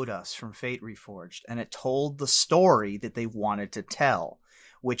showed us from Fate Reforged, and it told the story that they wanted to tell,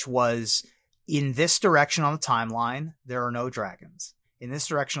 which was, in this direction on the timeline, there are no dragons. In this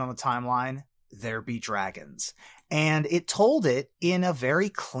direction on the timeline, there be dragons. And it told it in a very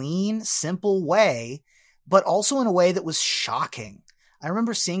clean, simple way, but also in a way that was shocking. I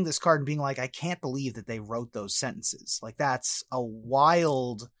remember seeing this card and being like, I can't believe that they wrote those sentences. Like, that's a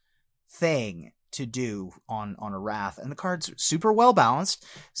wild thing to do on a Wrath, and the card's super well balanced,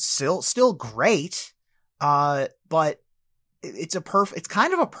 still great, but it's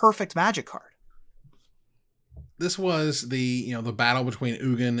kind of a perfect Magic card. This was the battle between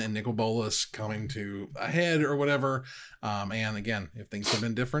Ugin and Nicol Bolas coming to a head or whatever, and again, if things had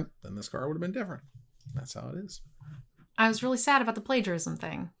been different, then this card would have been different. That's how it is. I was really sad about the plagiarism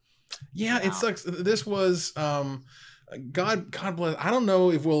thing. Yeah, wow. It sucks. This was God bless. I don't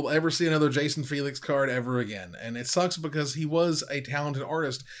know if we'll ever see another Jason Felix card ever again. And it sucks because he was a talented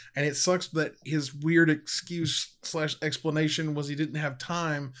artist. And it sucks that his weird excuse / explanation was he didn't have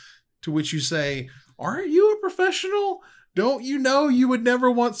time, to which you say, aren't you a professional? Don't you know you would never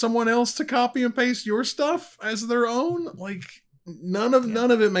want someone else to copy and paste your stuff as their own? Like, none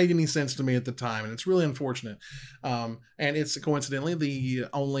of it made any sense to me at the time, and it's really unfortunate. And it's coincidentally the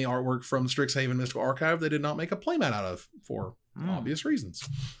only artwork from Strixhaven Mystical Archive they did not make a playmat out of, for obvious reasons.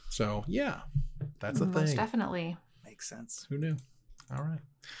 So yeah, that's the thing. Most definitely makes sense. Who knew? All right,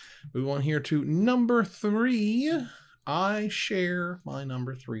 move on here to number 3. I share my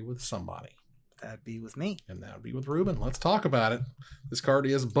number 3 with somebody. That'd be with me. And that would be with Ruben. Let's talk about it. This card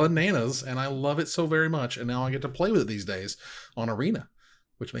is bananas, and I love it so very much. And now I get to play with it these days on Arena,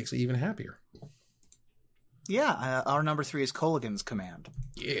 which makes me even happier. Yeah, our number 3 is Kolaghan's Command.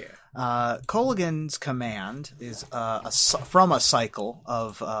 Yeah. Kolaghan's Command is from a cycle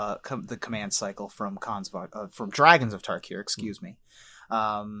of the command cycle from Dragons of Tarkir, excuse me.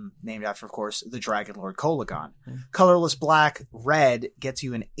 Named after, of course, the Dragon Lord Kolaghan. Colorless black, red gets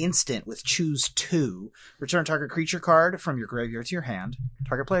you an instant with choose 2. Return target creature card from your graveyard to your hand.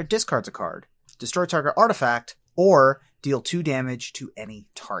 Target player discards a card. Destroy target artifact, or deal 2 damage to any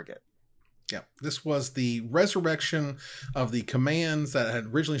target. Yeah, this was the resurrection of the commands that had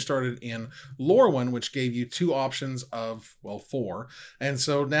originally started in Lorwyn, which gave you 2 options of, 4. And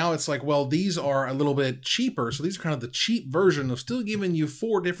so now it's like, well, these are a little bit cheaper. So these are kind of the cheap version of still giving you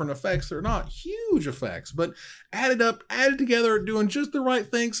 4 different effects. They're not huge effects, but added together, doing just the right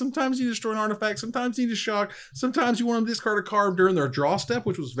thing. Sometimes you destroy an artifact. Sometimes you need to shock. Sometimes you want them to discard a card during their draw step,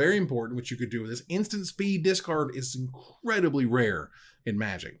 which was very important, which you could do with this. Instant speed discard is incredibly rare in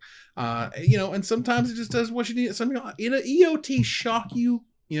Magic. And sometimes it just does what you need. Something in an EOT shock you,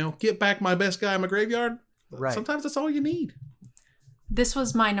 get back my best guy in my graveyard. Right. Sometimes that's all you need. This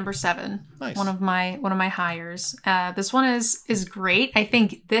was my number 7. Nice. One of my hires. This one is great. I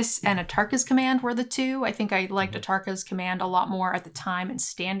think this and Atarka's Command were the 2. I think I liked Atarka's Command a lot more at the time in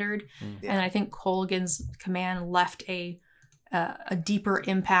Standard. And I think Kolaghan's Command left a deeper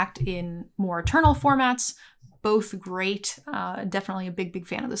impact in more Eternal formats. Both great. Definitely a big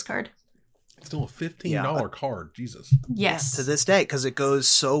fan of this card. Still a $15 card. Jesus. Yes. To this day, because it goes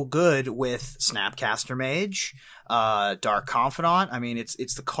so good with Snapcaster Mage, Dark Confidant. I mean,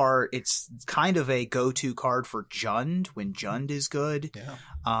 it's the card. It's kind of a go-to card for Jund when Jund is good.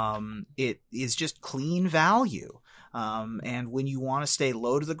 Yeah. It is just clean value. And when you want to stay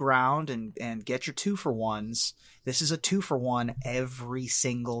low to the ground and get your 2-for-1s, this is a 2-for-1 every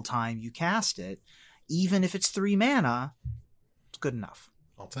single time you cast it. Even if it's 3 mana, it's good enough.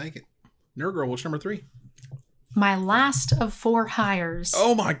 I'll take it. Nerd Girl, what's number 3? My last of 4 hires.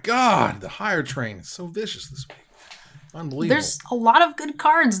 Oh my god, the hire train is so vicious this week. Unbelievable. There's a lot of good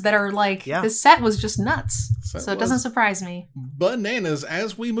cards that are like, this set was just nuts. So it doesn't surprise me. Bananas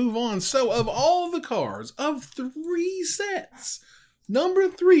as we move on. So of all the cards, of 3 sets, number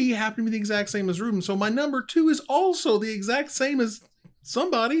 3 happened to be the exact same as Ruben. So my number 2 is also the exact same as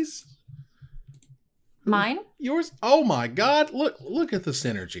somebody's. Mine? Yours? Oh my god, look at the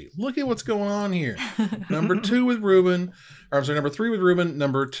synergy. Look at what's going on here. Number 2 with Ruben, or I'm sorry, number 3 with Ruben,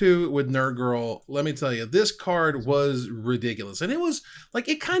 number 2 with Nerd Girl. Let me tell you, this card was ridiculous. And it was like,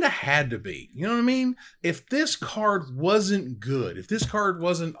 it kind of had to be. You know what I mean? If this card wasn't good, if this card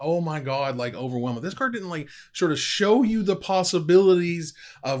wasn't, oh my god, like overwhelming, this card didn't like sort of show you the possibilities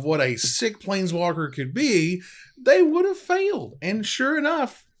of what a sick Planeswalker could be, they would have failed. And sure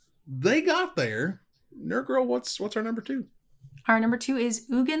enough, they got there. Nerd Girl, what's our number 2? Our number 2 is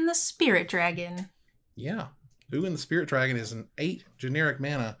Ugin the Spirit Dragon. Yeah. Ugin the Spirit Dragon is an 8 generic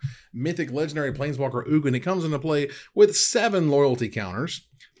mana mythic legendary planeswalker Ugin. It comes into play with 7 loyalty counters.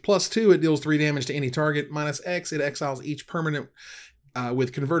 +2, it deals 3 damage to any target. -X, it exiles each permanent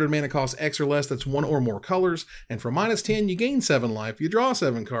with converted mana cost X or less that's 1 or more colors. And for -10, you gain 7 life. You draw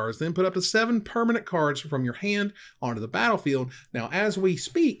 7 cards, then put up to 7 permanent cards from your hand onto the battlefield. Now, as we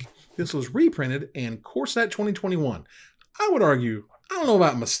speak, this was reprinted in Core Set 2021. I would argue, I don't know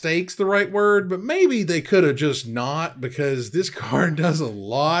about mistakes, the right word, but maybe they could have just not, because this card does a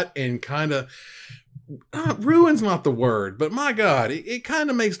lot and kind of, ruin's not the word, but my god, it kind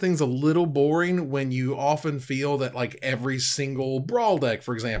of makes things a little boring when you often feel that like every single Brawl deck,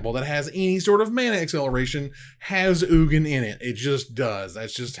 for example, that has any sort of mana acceleration has Ugin in it. It just does.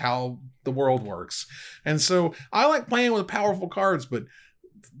 That's just how the world works. And so I like playing with powerful cards, but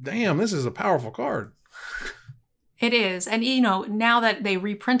damn, this is a powerful card. It is. And, you know, now that they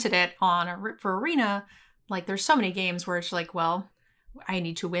reprinted it for Arena, like there's so many games where it's like, well, I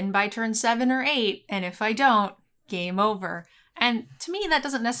need to win by turn 7 or 8. And if I don't, game over. And to me, that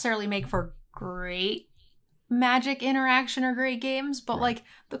doesn't necessarily make for great Magic interaction or great games, but like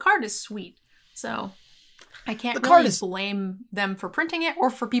the card is sweet. So I can't really blame them for printing it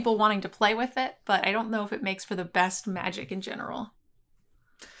or for people wanting to play with it, but I don't know if it makes for the best Magic in general.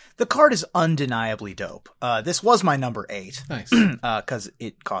 The card is undeniably dope. This was my number 8. Nice. Because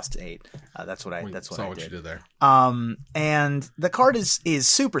it cost 8. That's what I did. You did there. And the card is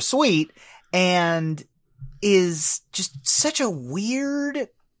super sweet and is just such a weird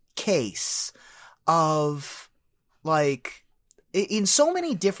case of like, in so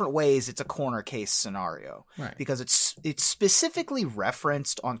many different ways, it's a corner case scenario. Right. Because it's specifically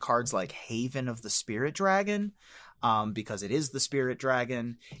referenced on cards like Haven of the Spirit Dragon. Because it is the Spirit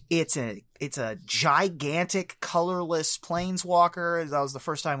Dragon. It's a gigantic colorless planeswalker. That was the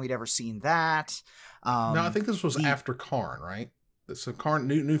first time we'd ever seen that. No, I think this was after Karn, right? So Karn,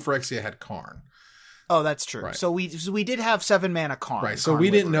 New Phyrexia had Karn. Oh, that's true. Right. So we did have 7 mana Karn. Right. So we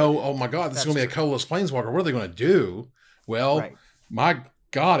didn't know, oh my god, this is going to be a colorless planeswalker. What are they going to do? Well, my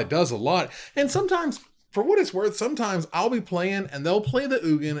god, it does a lot. And sometimes, for what it's worth, sometimes I'll be playing and they'll play the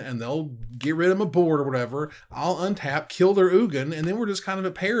Ugin and they'll get rid of my board or whatever. I'll untap, kill their Ugin, and then we're just kind of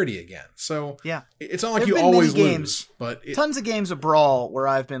at parity again. So yeah, it's not like you always lose. But tons of games of Brawl where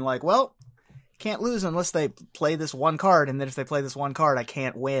I've been like, well, can't lose unless they play this one card, and then if they play this one card, I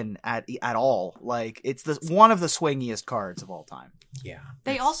can't win at all. Like, it's one of the swingiest cards of all time. Yeah.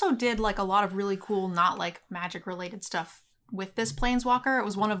 They also did like a lot of really cool, not like Magic related stuff with this Planeswalker. It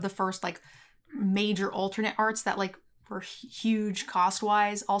was one of the first like major alternate arts that like were huge cost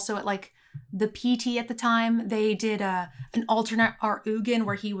wise. Also at like the PT at the time, they did an alternate art Ugin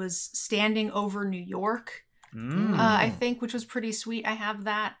where he was standing over New York, I think, which was pretty sweet. I have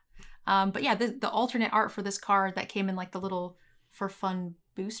that. But yeah, the alternate art for this card that came in like the little for fun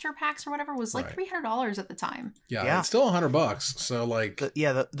booster packs or whatever was like $300 at the time. Yeah, it's still $100. So like,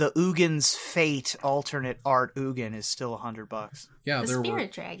 the Ugin's Fate alternate art Ugin is still $100. Yeah, the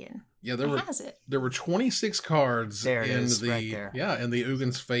Spirit Dragon. Yeah, there were 26 cards in the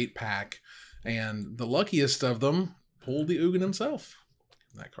Ugin's Fate pack, and the luckiest of them pulled the Ugin himself.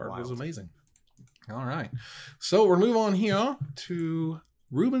 That card was amazing. All right, so we'll move on here to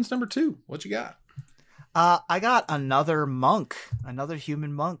Ruben's number 2. What you got? I got another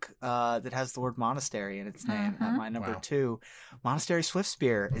human monk that has the word monastery in its name at my number 2. Monastery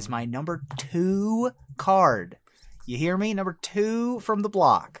Swiftspear is my number 2 card. You hear me? Number 2 from the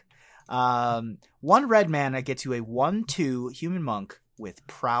block. 1 red mana gets you a 1/2 human monk with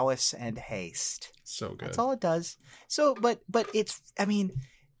prowess and haste. So good. That's all it does. So, but it's, I mean,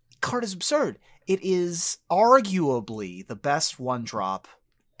 card is absurd. It is arguably the best 1-drop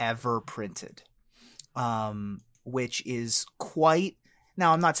ever printed. Which is quite.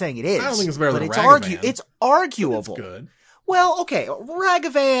 Now, I'm not saying it is. I don't think it's better than it's Ragavan. It's arguable. It's good. Well, okay,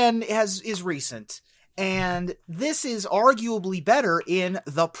 Ragavan is recent, and this is arguably better in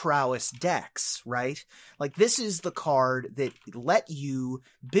the prowess decks, right? Like, this is the card that let you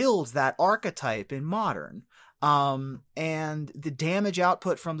build that archetype in Modern. And the damage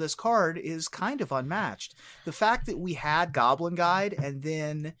output from this card is kind of unmatched. The fact that we had Goblin Guide and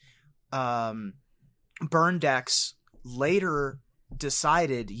then burn decks later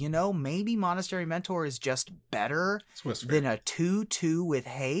decided, maybe Monastery Mentor is just better than a 2/2 with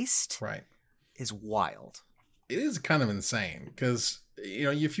haste, right, is wild. It is kind of insane because,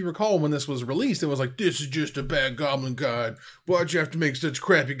 if you recall when this was released, it was like, this is just a bad Goblin Guide. Why'd you have to make such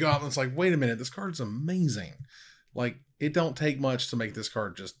crappy goblins? Like, wait a minute, this card's amazing. Like, it don't take much to make this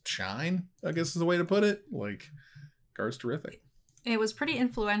card just shine, I guess is the way to put it. Like, card's terrific. It was pretty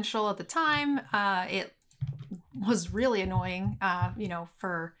influential at the time. It was really annoying,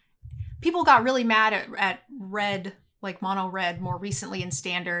 for people got really mad at red, like mono red more recently in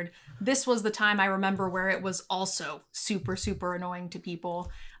Standard. This was the time I remember where it was also super, super annoying to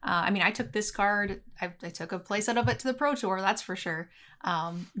people. I took this card, I took a place out of it to the Pro Tour, that's for sure.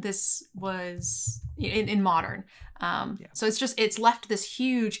 This was in Modern. So it's left this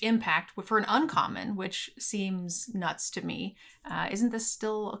huge impact for an uncommon, which seems nuts to me. Isn't this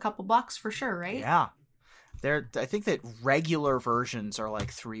still a couple bucks for sure, right? Yeah. I think that regular versions are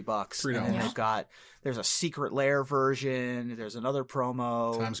like $3. $3. And then there's a secret lair version. There's another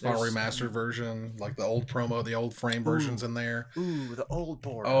promo. Time Spot Remastered version, like the old promo, the old frame versions in there. Ooh, the old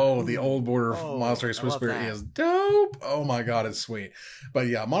border. Oh, the old border Monastery Swiftspear is dope. Oh my god, it's sweet. But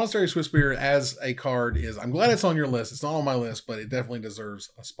yeah, Monastery Swiftspear as a card I'm glad it's on your list. It's not on my list, but it definitely deserves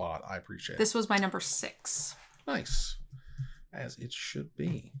a spot. I appreciate it. This was my number 6. Nice. As it should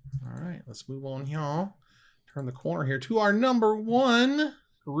be. All right, let's move on, y'all. Turn the corner here to our number 1.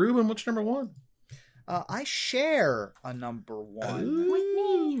 Ruben, what's your number 1? I share a number 1 with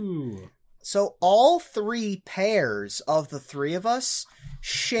me. So all 3 pairs of the 3 of us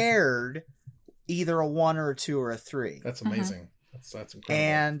shared either a 1 or a 2 or a 3. That's amazing. That's incredible.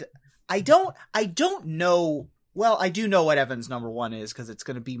 And I don't know. Well, I do know what Evan's number 1 is because it's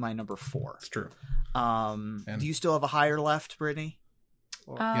going to be my number 4. It's true. Do you still have a higher left, Brittany?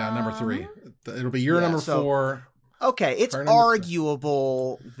 Yeah, number 3. It'll be your number 4. Okay, it's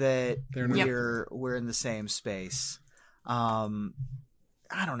arguable that we're in the same space. I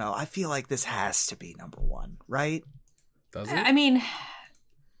don't know. I feel like this has to be number 1, right? Does it?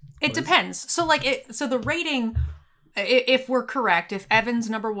 It depends. So the rating, if we're correct, if Evan's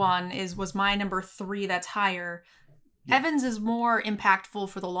number 1 was my number 3, that's higher. Yeah. Evans is more impactful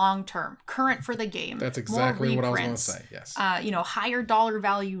for the long term, current for the game. That's exactly what I was going to say. Yes. Higher dollar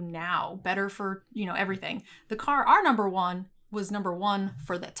value now, better for, everything. Our number 1 was number 1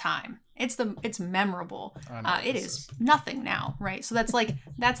 for the time. It's memorable. It is nothing now, right? So that's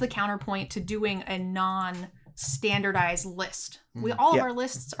the counterpoint to doing a non-standardized list. All of our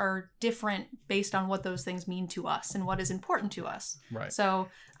lists are different based on what those things mean to us and what is important to us. Right. So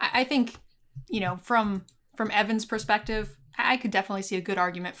I think, from Evan's perspective, I could definitely see a good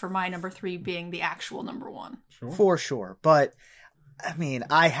argument for my number 3 being the actual number 1. Sure. For sure. But,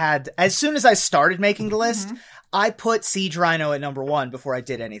 as soon as I started making the list, I put Siege Rhino at number 1 before I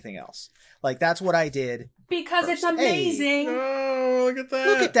did anything else. Like, that's what I did. Because it's amazing. Hey. Oh, look at that.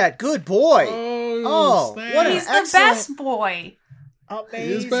 Look at that. Good boy. Oh, what an He's the best boy. Amazing.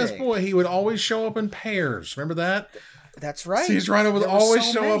 His best boy. He would always show up in pairs. Remember that? That's right. Siege Rhino would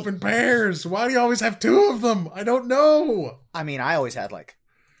always show up in pairs. Why do you always have 2 of them? I don't know. I always had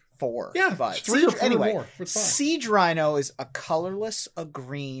 4. Yeah, but 3 or 4 anyway, more. It's fine. Siege Rhino is a colorless, a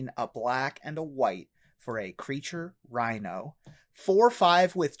green, a black, and a white for a creature rhino.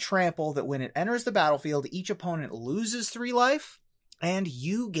 4/5 with trample that when it enters the battlefield, each opponent loses 3 life and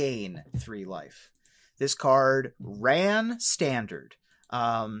you gain 3 life. This card ran Standard.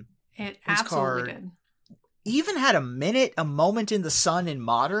 It absolutely did. Even had a moment in the sun in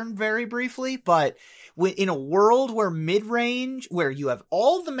Modern very briefly, but in a world where mid-range, where you have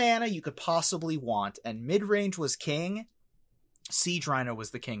all the mana you could possibly want, and mid-range was king, Siege Rhino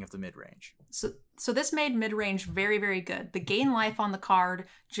was the king of the mid-range. So this made mid-range very, very good. The gain life on the card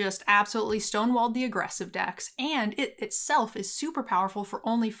just absolutely stonewalled the aggressive decks, and it itself is super powerful for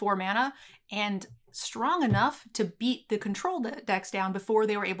only 4 mana and strong enough to beat the control decks down before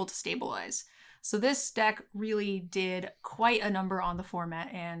they were able to stabilize. So this deck really did quite a number on the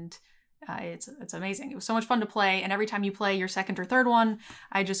format, and it's amazing. It was so much fun to play, and every time you play your second or third one,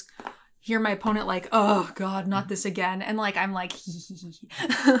 I just hear my opponent like, oh god, not this again, and like I'm like, hee hee hee.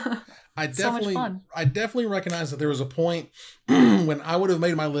 I definitely recognize that there was a point when I would have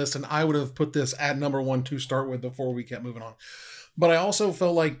made my list and I would have put this at number 1 to start with before we kept moving on. But I also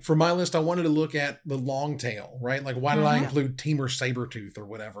felt like for my list, I wanted to look at the long tail, right? Like, why did I include Temur Sabertooth or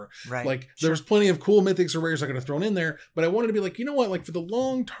whatever? Right. Like, there's plenty of cool mythics or rares I could have thrown in there, but I wanted to be like, you know what? Like, for the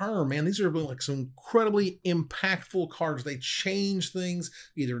long term, man, these are like some incredibly impactful cards. They change things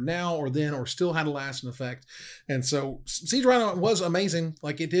either now or then, or still had a lasting effect. And so Siege Rhino was amazing.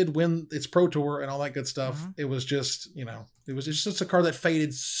 Like, it did win its Pro Tour and all that good stuff. It was just, it was just a card that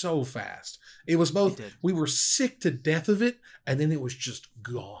faded so fast. It was both, we were sick to death of it, and then it was just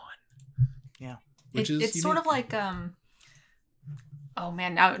gone. Yeah. It's sort of like, oh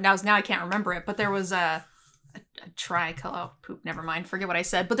man, now I can't remember it, but there was a tricolor, oh poop, never mind, forget what I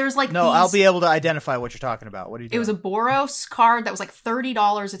said, but there's like I'll be able to identify what you're talking about. What are you doing? It was a Boros card that was like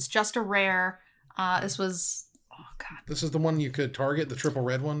 $30, it's just a rare. This was, oh god. This is the one you could target, the triple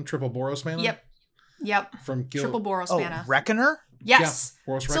red one, triple Boros mana? Yep. From triple Boros mana. Reckoner? Yes.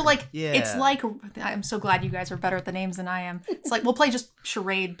 Yeah, so like, it's like, I'm so glad you guys are better at the names than I am. It's like, we'll play just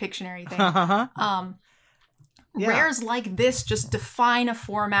charade Pictionary thing. Rares like this just define a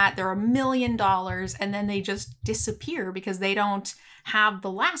format. They're $1 million, and then they just disappear because they don't have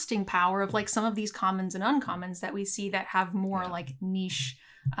the lasting power of like some of these commons and uncommons that we see that have more like niche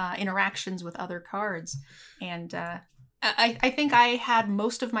interactions with other cards. And I think I had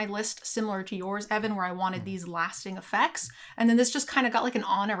most of my list similar to yours, Evan, where I wanted these lasting effects. And then this just kind of got like an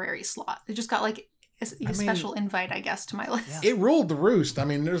honorary slot. It just got like a special invite, I guess, to my list. It ruled the roost. I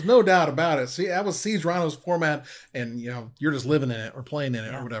mean, there's no doubt about it. See, that was Siege Rhino's format, and you're just living in it or playing in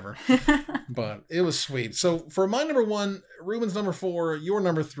it or whatever. But it was sweet. So for my number 1, Ruben's number 4, your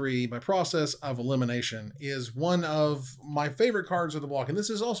number 3, by process of elimination, is one of my favorite cards of the block. And this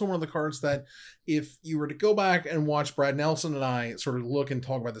is also one of the cards that, if you were to go back and watch Brad Nelson and I sort of look and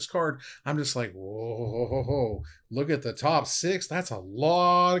talk about this card, I'm just like, whoa, look at the top 6. That's a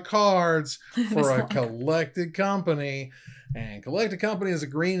lot of cards for a collected company. And Collected Company is a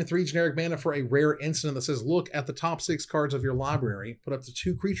green 3 generic mana for a rare instant that says, look at the top 6 cards of your library. Put up to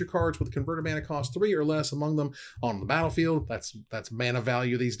 2 creature cards with converted mana cost 3 or less among them on the battlefield. That's mana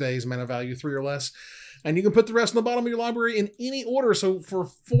value these days, mana value 3 or less. And you can put the rest on the bottom of your library in any order. So for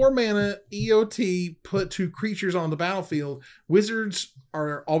 4 mana EOT, put 2 creatures on the battlefield. Wizards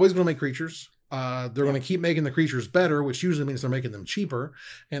are always going to make creatures. They're going to keep making the creatures better, which usually means they're making them cheaper.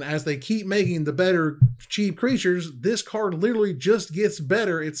 And as they keep making the better cheap creatures, this card literally just gets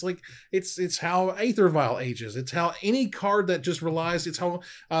better. It's like, it's how Aether Vial ages. It's how any card that just relies, it's how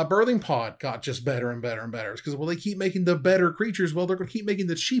Birthing Pod got just better and better and better. It's because, well, they keep making the better creatures. Well, they're going to keep making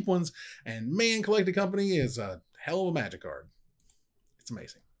the cheap ones. And man, Collected Company is a hell of a Magic card. It's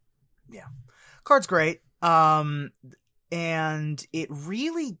amazing. Yeah. Card's great. And it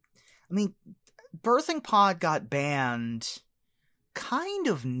really, I mean, Birthing Pod got banned kind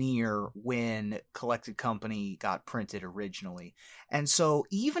of near when Collected Company got printed originally. And so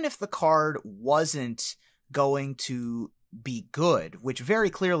even if the card wasn't going to be good, which very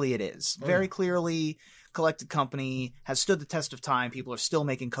clearly it is, very clearly Collected Company has stood the test of time. People are still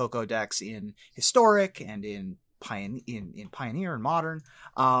making Coco decks in Historic and in Pioneer and Modern.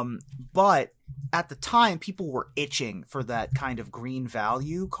 But at the time, people were itching for that kind of green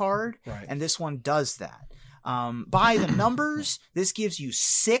value card. Right. And this one does that. By the numbers, this gives you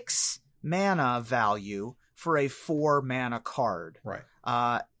 6 mana value for a 4 mana card. Right.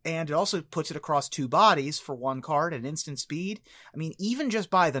 And it also puts it across 2 bodies for 1 card at instant speed. I mean, even just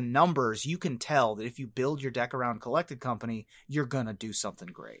by the numbers, you can tell that if you build your deck around Collected Company, you're going to do something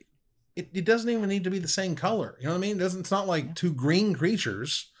great. It doesn't even need to be the same color. You know what I mean? It's not like 2 green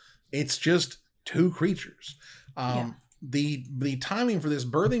creatures. It's just 2 creatures. The timing for this,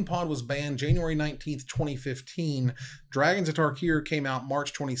 Birthing Pod was banned January 19th, 2015. Dragons of Tarkir came out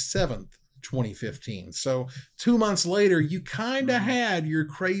March 27th, 2015. So 2 months later, you kind of had your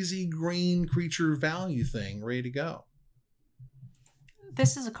crazy green creature value thing ready to go.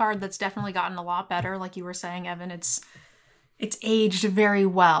 This is a card that's definitely gotten a lot better. Like you were saying, Evan, it's aged very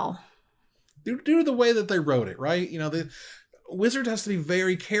well. Due to the way that they wrote it, right? Wizard has to be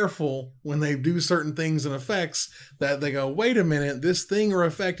very careful when they do certain things and effects that they go, wait a minute, this thing or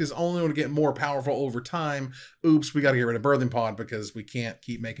effect is only going to get more powerful over time. Oops, we got to get rid of Birthing Pod because we can't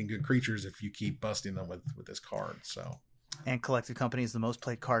keep making good creatures if you keep busting them with this card. So. And Collected Company is the most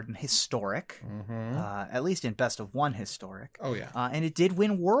played card in Historic, at least in Best of One Historic. Oh, yeah. And it did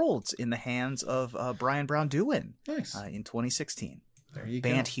win Worlds in the hands of Brian Brown-Duin in 2016. There you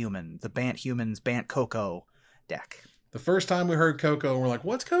Bant go. Human, the Bant Humans, Bant Coco deck. The first time we heard Coco, we're like,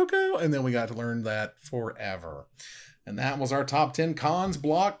 what's Coco? And then we got to learn that forever. And that was our top 10 cons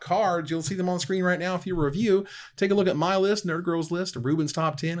block cards. You'll see them on the screen right now if you review. Take a look at my list, Nerd Girl's list, Ruben's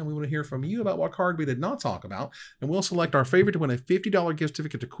top 10, and we want to hear from you about what card we did not talk about. And we'll select our favorite to win a $50 gift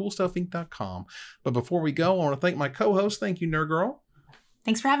certificate to CoolStuffInc.com. But before we go, I want to thank my co-host. Thank you, Nerd Girl.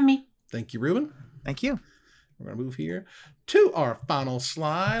 Thanks for having me. Thank you, Ruben. Thank you. We're going to move here to our final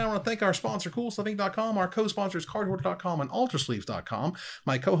slide. I want to thank our sponsor, CoolStuffInc.com, our co-sponsors, CardHoarder.com and AlterSleeves.com,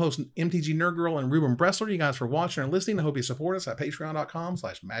 my co-host, MTG Nerd Girl, and Ruben Bressler. You guys for watching and listening. I hope you support us at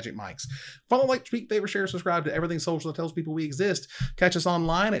Patreon.com/MagicMikes. Follow, like, tweet, favorite, share, subscribe to everything social that tells people we exist. Catch us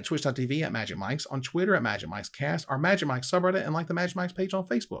online at Twitch.tv at MagicMikes, on Twitter at MagicMikesCast, our Magic Mike subreddit, and like the Magic Mikes page on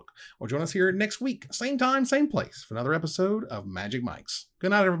Facebook. Or join us here next week, same time, same place, for another episode of Magic Mikes. Good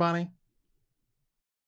night, everybody.